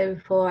or the day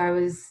before, I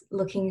was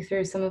looking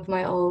through some of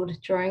my old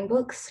drawing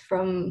books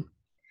from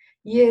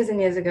years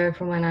and years ago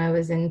from when I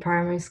was in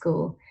primary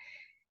school.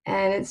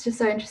 And it's just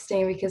so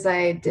interesting because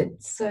I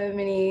did so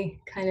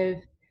many kind of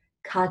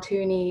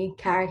cartoony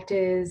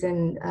characters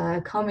and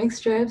comic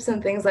strips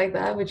and things like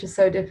that, which is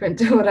so different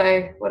to what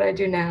I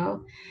do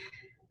now.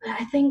 But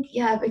I think,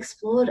 yeah, I've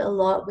explored a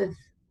lot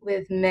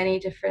with many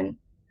different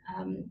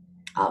um,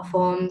 art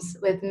forms,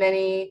 with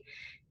many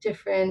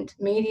different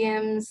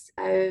mediums.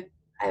 I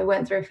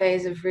went through a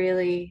phase of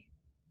really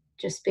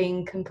just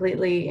being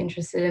completely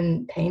interested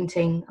in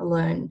painting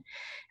alone.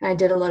 And I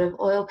did a lot of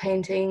oil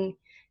painting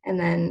and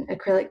then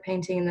acrylic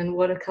painting and then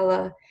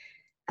watercolor.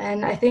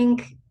 And I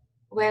think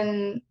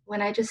when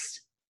I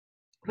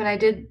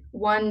did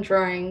one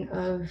drawing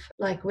of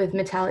like with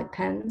metallic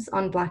pens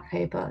on black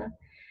paper,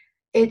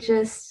 it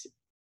just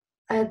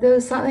there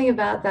was something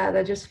about that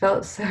that just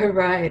felt so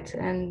right.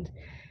 And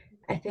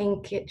I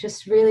think it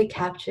just really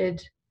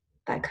captured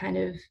that kind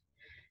of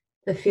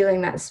the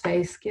feeling that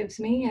space gives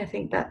me. I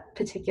think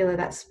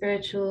that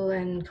spiritual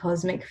and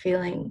cosmic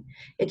feeling,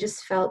 it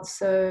just felt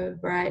so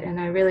right. And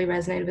I really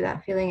resonated with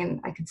that feeling. And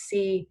I could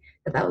see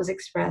that that was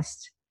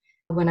expressed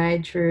when I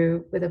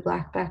drew with a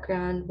black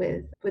background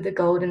with the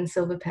gold and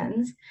silver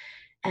pens.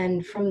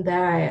 And from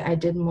there, I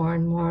did more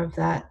and more of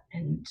that.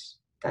 And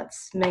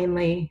that's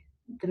mainly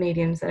the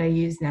mediums that I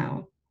use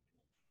now.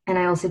 And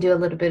I also do a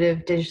little bit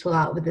of digital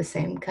art with the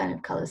same kind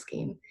of color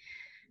scheme.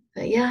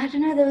 But yeah, I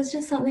don't know, there was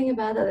just something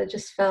about that that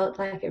just felt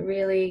like it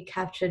really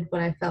captured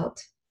what I felt.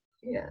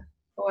 Yeah.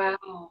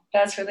 Wow,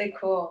 that's really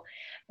cool.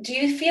 Do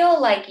you feel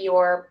like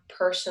your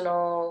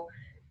personal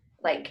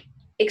like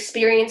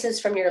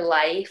experiences from your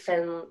life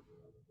and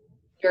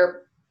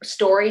your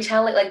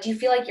storytelling, like do you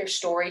feel like you're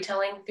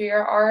storytelling through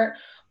your art,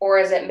 or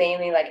is it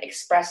mainly like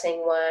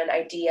expressing one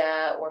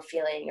idea or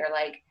feeling, or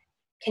like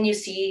can you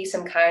see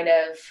some kind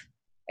of,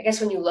 I guess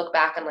when you look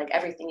back on like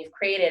everything you've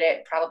created,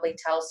 it probably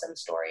tells some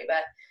story,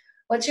 but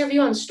what's your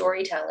view on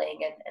storytelling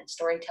and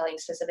storytelling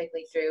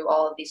specifically through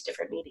all of these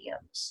different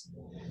mediums?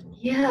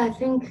 Yeah, I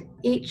think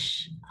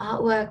each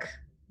artwork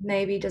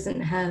maybe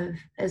doesn't have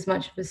as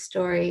much of a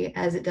story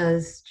as it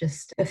does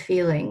just a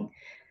feeling.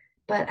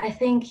 But I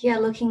think, yeah,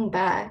 looking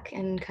back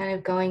and kind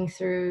of going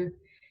through,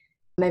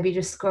 maybe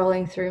just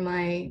scrolling through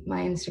my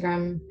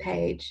Instagram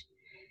page,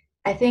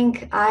 I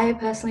think I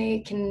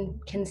personally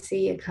can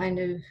see a kind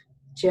of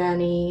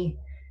journey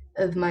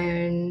of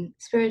my own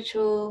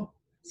spiritual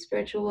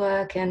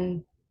work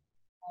and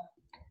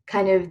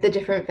kind of the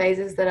different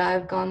phases that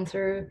I've gone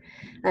through.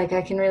 Like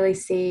I can really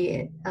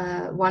see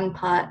one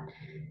part.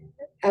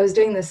 I was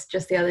doing this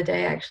just the other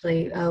day,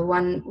 actually.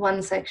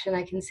 One section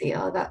I can see.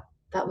 Oh,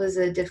 that was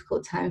a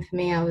difficult time for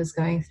me. I was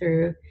going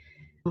through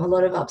a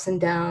lot of ups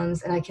and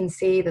downs, and I can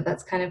see that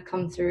that's kind of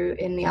come through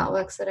in the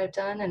artworks that I've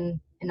done, and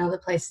in other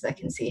places I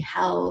can see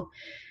how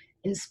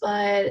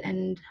inspired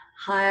and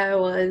high I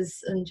was,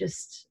 and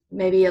just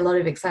maybe a lot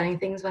of exciting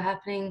things were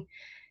happening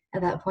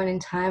at that point in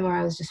time where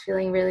I was just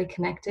feeling really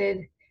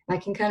connected. I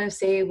can kind of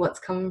see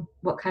what kind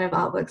of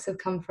artworks have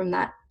come from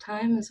that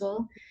time as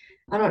well.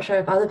 I'm not sure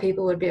if other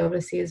people would be able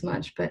to see as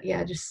much, but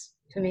yeah, just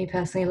for me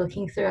personally,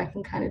 looking through, I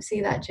can kind of see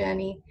that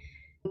journey.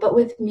 But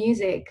with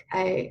music,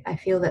 I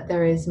feel that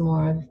there is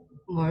more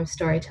of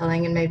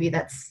storytelling, and maybe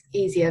that's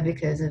easier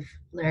because of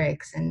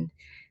lyrics, and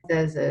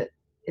there's a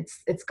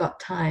it's got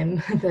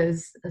time.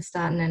 There's a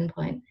start and end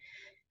point.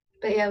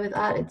 But yeah, with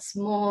art, it's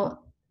more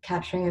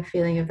capturing a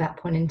feeling of that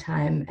point in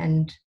time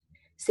and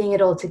seeing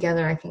it all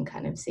together. I can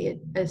kind of see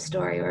a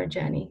story or a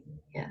journey.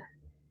 Yeah.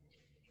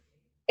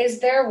 Is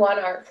there one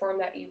art form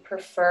that you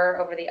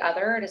prefer over the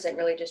other, or does it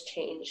really just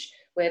change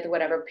with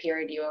whatever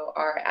period you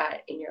are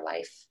at in your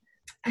life?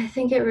 I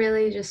think it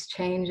really just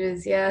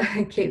changes. Yeah,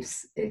 it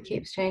keeps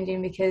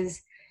changing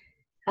because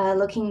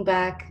looking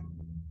back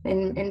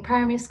in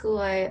primary school,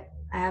 I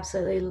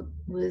absolutely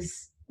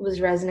was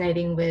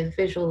resonating with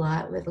visual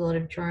art, with a lot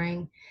of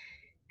drawing.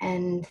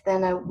 And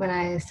then when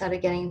I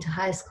started getting into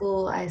high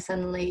school, I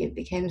suddenly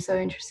became so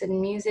interested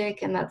in music,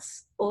 and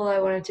that's all I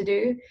wanted to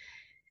do.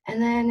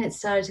 And then it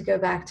started to go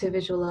back to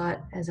visual art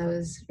as I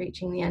was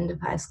reaching the end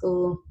of high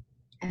school,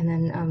 and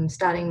then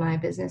starting my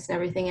business and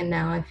everything. And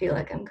now I feel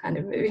like I'm kind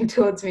of moving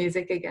towards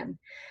music again.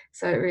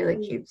 So it really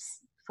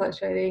keeps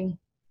fluctuating.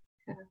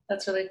 Yeah.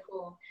 That's really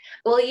cool.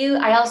 Well,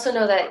 I also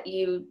know that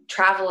you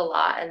travel a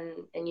lot,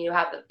 and you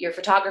have your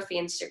photography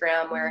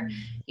Instagram where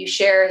you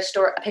share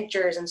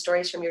pictures and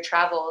stories from your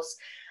travels.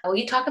 Will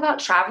you talk about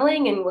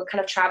traveling and what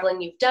kind of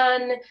traveling you've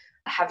done?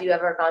 Have you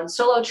ever gone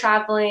solo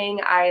traveling?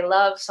 I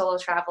love solo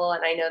travel,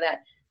 and I know that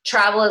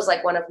travel is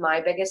like one of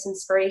my biggest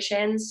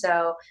inspirations.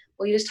 So,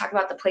 will you just talk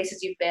about the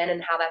places you've been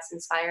and how that's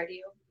inspired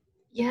you?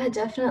 Yeah,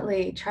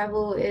 definitely.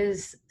 Travel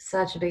is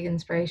such a big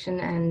inspiration,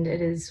 and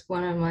it is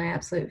one of my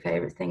absolute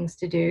favorite things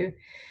to do.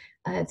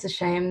 It's a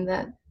shame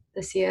that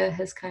this year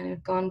has kind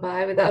of gone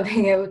by without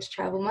being able to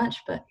travel much,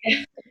 but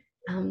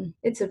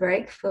it's a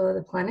break for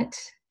the planet.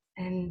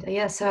 And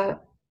yeah, so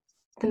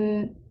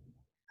the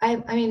I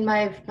mean,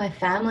 my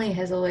family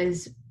has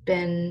always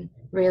been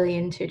really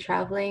into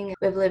traveling.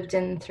 We've lived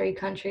in 3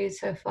 countries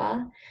so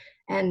far,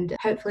 and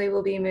hopefully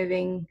we'll be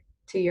moving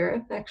to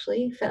Europe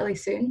actually fairly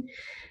soon.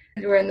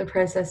 We're in the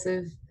process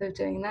of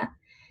doing that.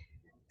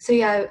 So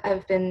yeah,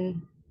 I've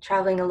been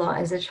traveling a lot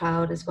as a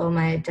child as well.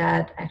 My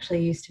dad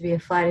actually used to be a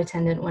flight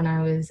attendant when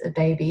I was a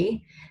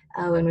baby,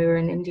 when we were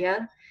in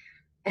India,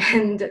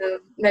 and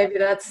maybe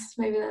that's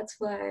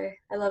why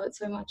I love it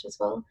so much as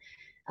well.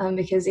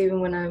 Because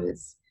even when I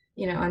was,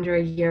 under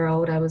a year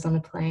old, I was on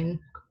a plane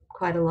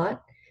quite a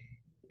lot.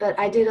 But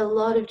I did a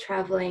lot of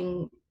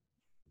traveling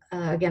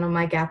again on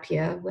my gap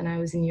year when I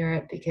was in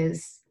Europe,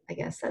 because I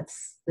guess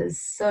there's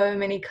so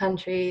many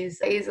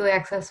countries easily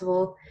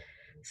accessible.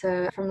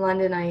 So from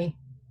London, I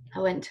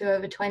went to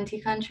over 20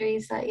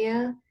 countries that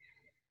year,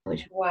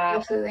 which was Wow.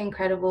 absolutely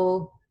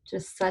incredible.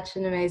 Just such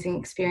an amazing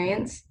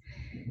experience.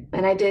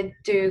 And I did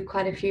do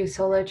quite a few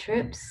solo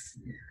trips.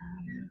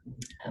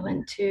 I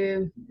went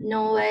to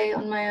Norway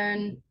on my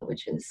own,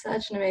 which is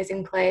such an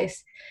amazing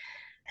place,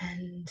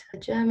 and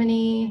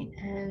Germany,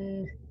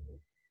 and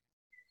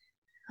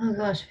oh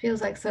gosh, it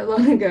feels like so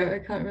long ago. I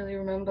can't really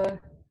remember.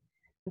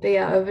 But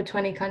yeah, over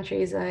 20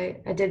 countries.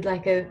 I did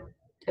like a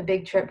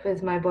big trip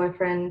with my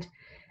boyfriend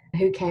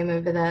who came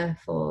over there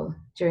for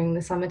during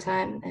the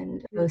summertime,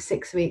 and for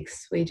 6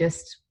 weeks we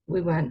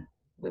went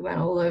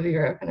all over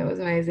Europe, and it was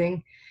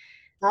amazing.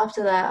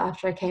 After that,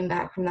 after I came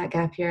back from that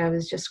gap year, I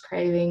was just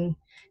craving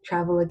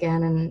travel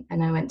again,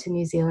 and I went to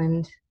New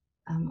Zealand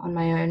on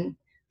my own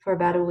for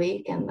about a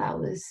week, and that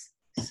was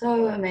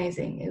so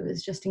amazing. It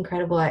was just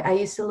incredible. I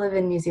used to live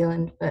in New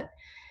Zealand, but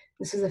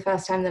this was the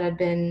first time that I'd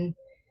been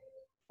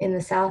in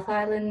the South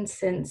Island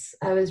since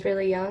I was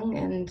really young,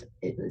 and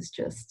it was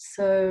just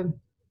so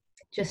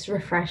just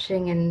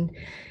refreshing and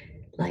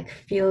like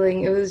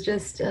feeling. It was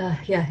just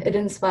yeah, it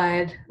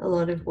inspired a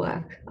lot of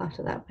work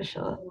after that for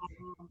sure.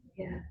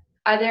 Yeah.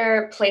 Are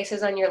there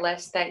places on your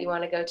list that you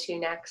want to go to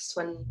next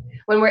when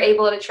we're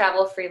able to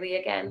travel freely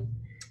again?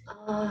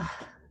 Oh,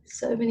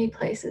 so many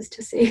places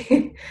to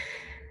see.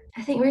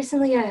 I think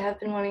recently I have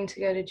been wanting to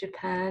go to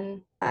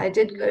Japan. I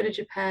did go to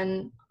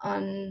Japan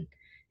on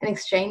an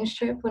exchange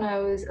trip when I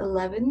was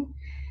 11,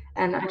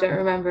 and I don't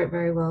remember it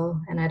very well,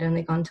 and I'd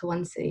only gone to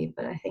one city,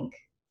 but I think,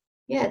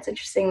 yeah, it's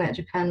interesting that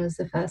Japan was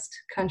the first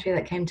country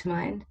that came to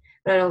mind.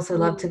 But I'd also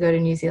love to go to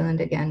New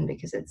Zealand again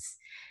because it's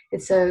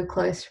so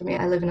close for me.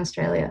 I live in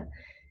Australia.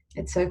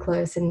 It's so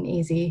close and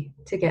easy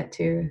to get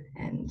to,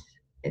 and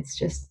it's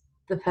just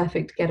the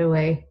perfect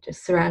getaway,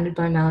 just surrounded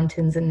by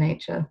mountains and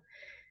nature.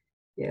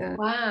 Yeah.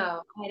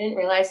 Wow, I didn't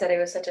realize that it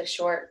was such a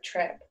short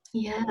trip.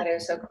 Yeah. That it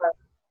was so close.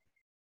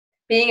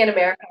 Being in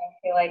America, I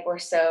feel like we're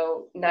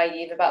so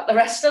naive about the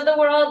rest of the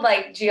world,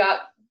 like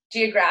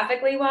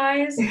geographically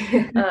wise.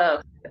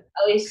 At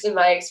least in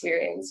my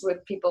experience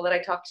with people that I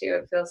talk to,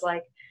 it feels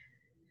like,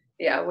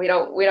 yeah, we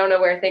don't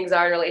know where things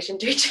are in relation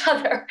to each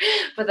other,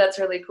 but that's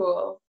really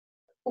cool.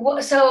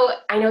 Well, so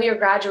I know you're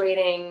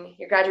graduating.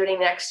 You're graduating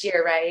next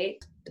year, right?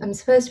 I'm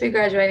supposed to be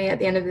graduating at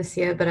the end of this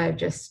year, but I've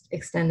just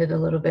extended a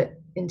little bit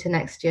into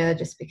next year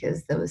just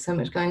because there was so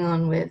much going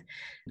on with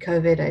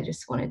COVID. I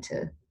just wanted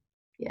to,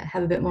 yeah,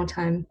 have a bit more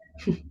time.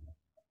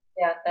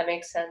 Yeah, that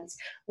makes sense.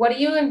 What do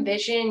you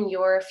envision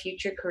your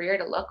future career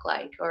to look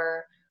like?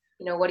 Or,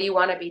 what do you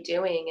want to be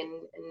doing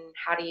and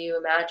how do you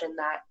imagine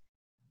that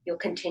you'll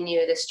continue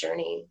this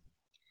journey?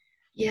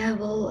 Yeah,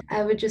 well,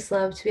 I would just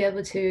love to be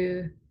able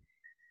to,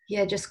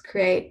 yeah, just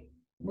create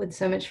with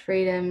so much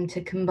freedom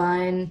to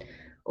combine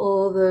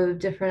all the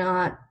different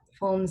art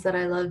forms that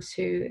I love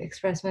to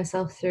express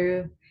myself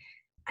through.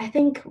 I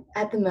think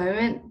at the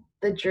moment,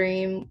 the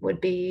dream would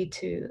be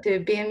to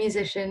be a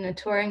musician, a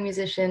touring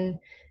musician.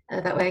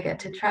 That way I get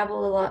to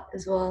travel a lot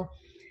as well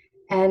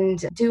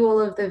and do all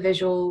of the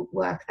visual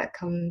work that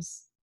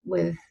comes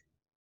with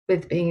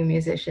being a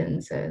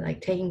musician. So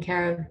like taking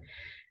care of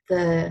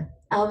the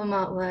album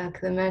artwork,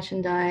 the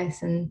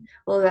merchandise, and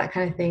all of that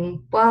kind of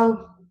thing,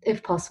 while,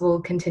 if possible,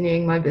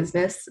 continuing my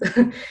business.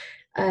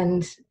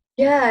 And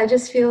yeah, I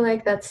just feel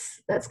like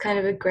that's kind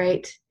of a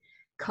great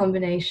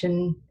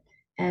combination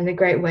and a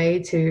great way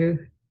to,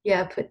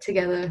 yeah, put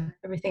together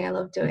everything I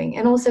love doing,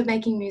 and also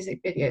making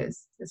music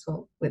videos as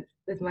well with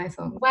my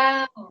songs.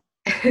 Wow.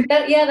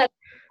 That's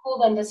cool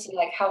then to see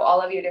like how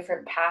all of your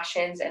different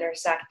passions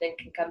intersect and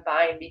can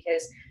combine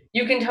because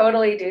you can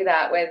totally do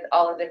that with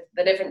all of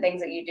the different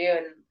things that you do.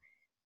 And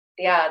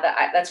yeah,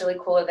 that's really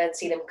cool to then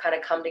see them kind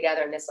of come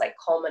together in this like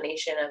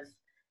culmination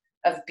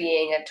of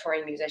being a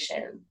touring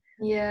musician.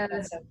 Yeah.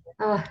 That's so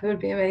Oh, it would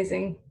be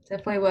amazing.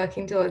 Definitely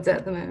working towards it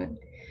at the moment.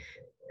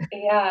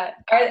 Yeah.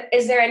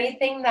 Is there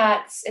anything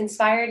that's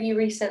inspired you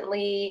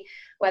recently,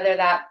 whether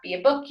that be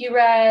a book you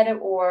read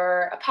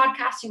or a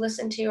podcast you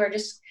listened to, or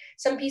just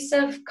some piece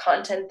of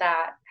content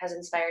that has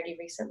inspired you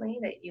recently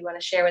that you want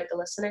to share with the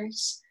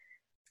listeners?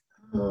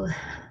 Oh,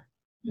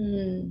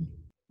 hmm.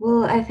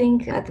 Well, I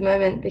think at the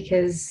moment,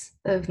 because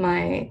of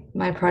my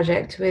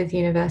project with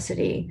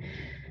university,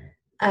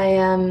 I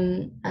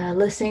am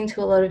listening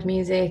to a lot of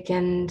music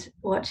and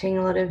watching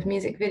a lot of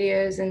music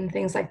videos and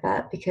things like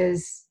that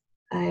because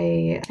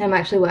I am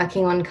actually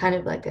working on kind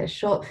of like a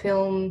short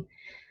film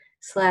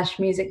slash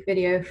music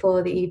video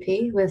for the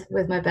EP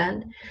with my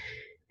band.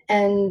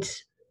 And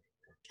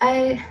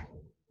I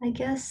I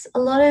guess a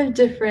lot of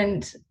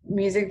different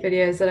music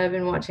videos that I've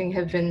been watching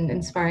have been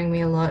inspiring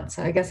me a lot.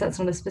 So I guess that's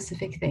not a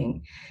specific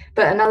thing.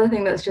 But another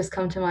thing that's just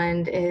come to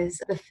mind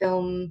is the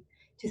film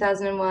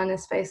 2001: A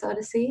Space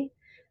Odyssey.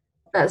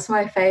 That's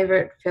my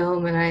favorite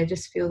film, and I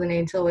just feel the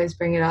need to always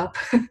bring it up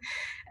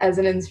as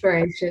an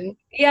inspiration.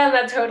 Yeah,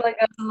 that totally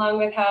goes along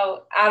with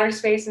how outer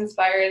space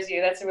inspires you.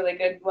 That's a really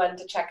good one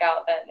to check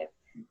out then.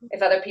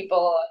 If other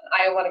people,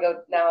 I want to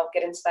go now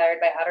get inspired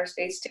by outer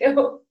space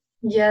too.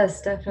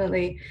 Yes,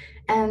 definitely.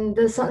 And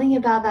there's something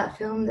about that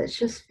film that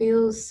just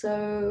feels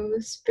so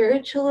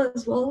spiritual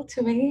as well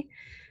to me,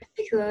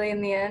 particularly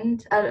in the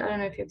end. I don't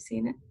know if you've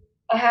seen it.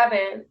 I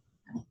haven't.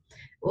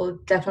 Well,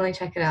 definitely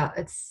check it out.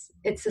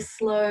 It's a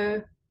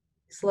slow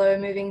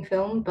moving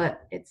film,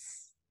 but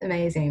it's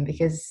amazing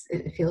because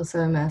it feels so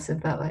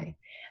immersive that way.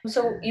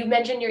 So you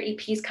mentioned your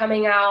EP's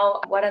coming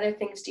out. What other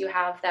things do you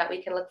have that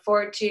we can look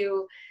forward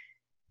to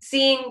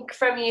seeing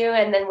from you?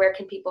 And then where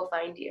can people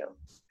find you?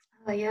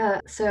 Oh, yeah.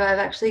 So I've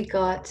actually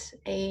got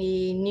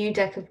a new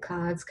deck of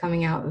cards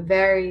coming out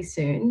very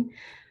soon.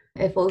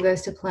 If all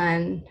goes to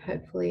plan,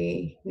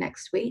 hopefully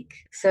next week.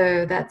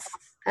 So that's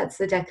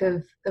the deck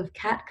of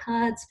cat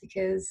cards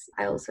because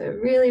I also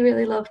really,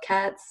 really love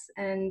cats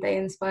and they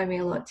inspire me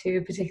a lot too,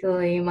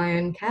 particularly my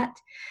own cat.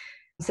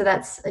 So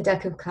that's a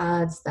deck of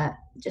cards that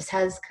just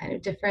has kind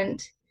of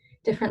different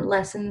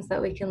lessons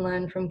that we can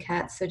learn from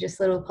cats. So just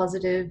little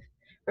positive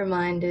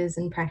reminders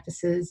and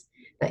practices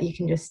that you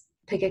can just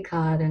pick a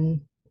card, and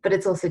but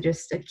it's also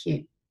just a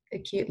cute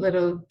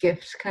little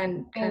gift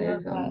kind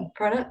of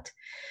product.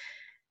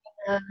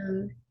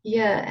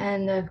 Yeah,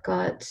 and I've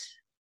got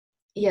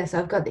the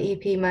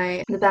EP.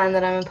 The band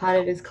that I'm a part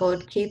of is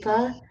called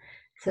Keeper,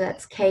 so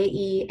that's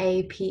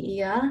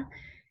Keaper.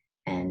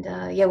 And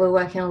yeah, we're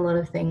working on a lot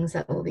of things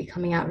that will be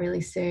coming out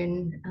really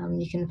soon.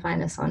 You can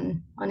find us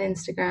on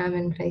Instagram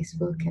and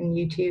Facebook and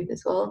YouTube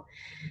as well.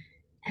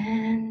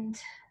 And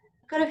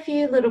I've got a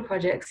few little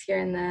projects here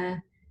and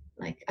there,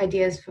 like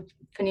ideas for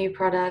new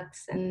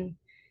products and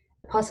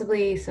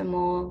possibly some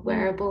more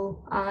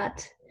wearable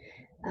art.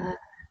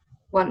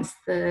 Once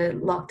the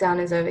lockdown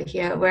is over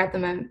here, we're at the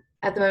moment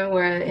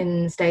we're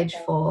in stage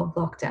 4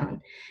 lockdown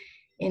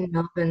in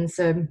Melbourne,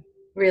 so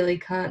really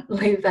can't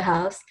leave the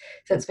house.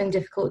 So it's been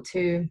difficult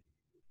to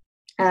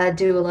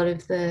do a lot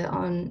of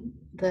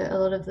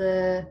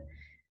the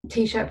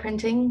t-shirt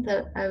printing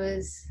that I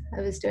was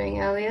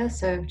doing earlier.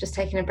 So I've just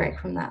taken a break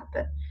from that,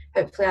 but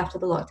hopefully after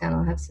the lockdown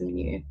I'll have some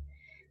new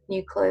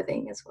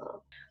clothing as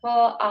well.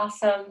 Well,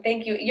 awesome.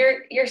 Thank you.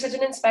 You're such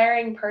an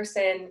inspiring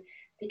person,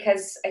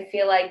 because I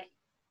feel like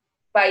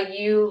by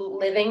you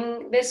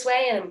living this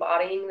way and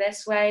embodying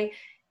this way,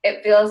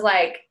 it feels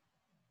like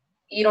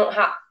you don't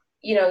have,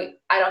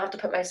 I don't have to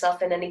put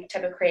myself in any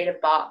type of creative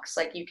box.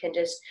 Like, you can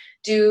just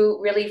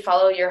really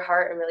follow your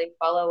heart and really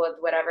follow with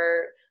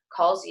whatever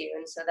calls you.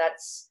 And so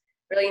that's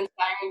really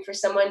inspiring for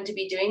someone to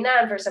be doing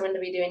that, and for someone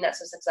to be doing that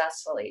so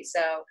successfully.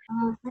 So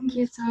thank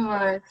you so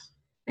much.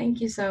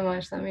 Thank you so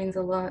much. That means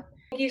a lot.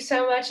 Thank you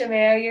so much,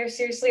 Ameya. You're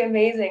seriously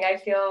amazing. I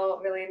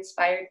feel really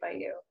inspired by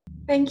you.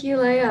 Thank you,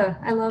 Leia.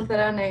 I love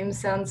that our names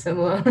sound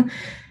similar.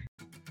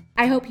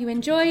 I hope you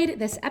enjoyed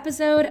this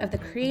episode of the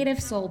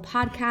Creative Soul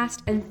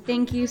podcast, and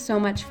thank you so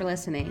much for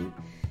listening.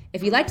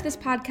 If you liked this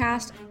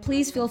podcast,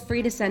 please feel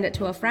free to send it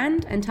to a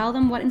friend and tell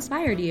them what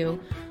inspired you.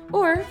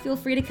 Or feel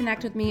free to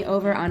connect with me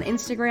over on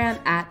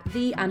Instagram at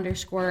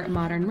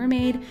 @the_modern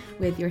mermaid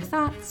with your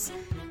thoughts.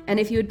 And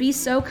if you would be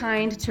so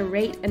kind to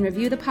rate and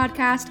review the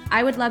podcast,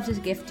 I would love to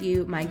gift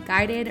you my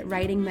guided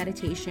writing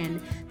meditation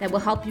that will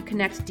help you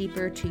connect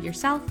deeper to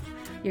yourself,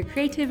 your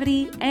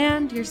creativity,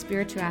 and your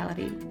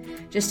spirituality.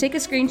 Just take a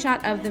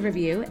screenshot of the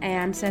review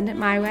and send it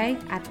my way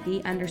at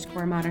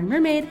 @the_modern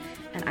mermaid,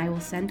 and I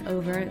will send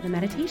over the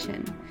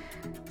meditation.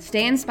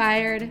 Stay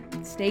inspired,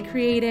 stay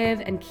creative,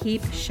 and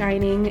keep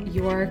shining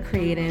your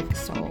creative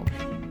soul.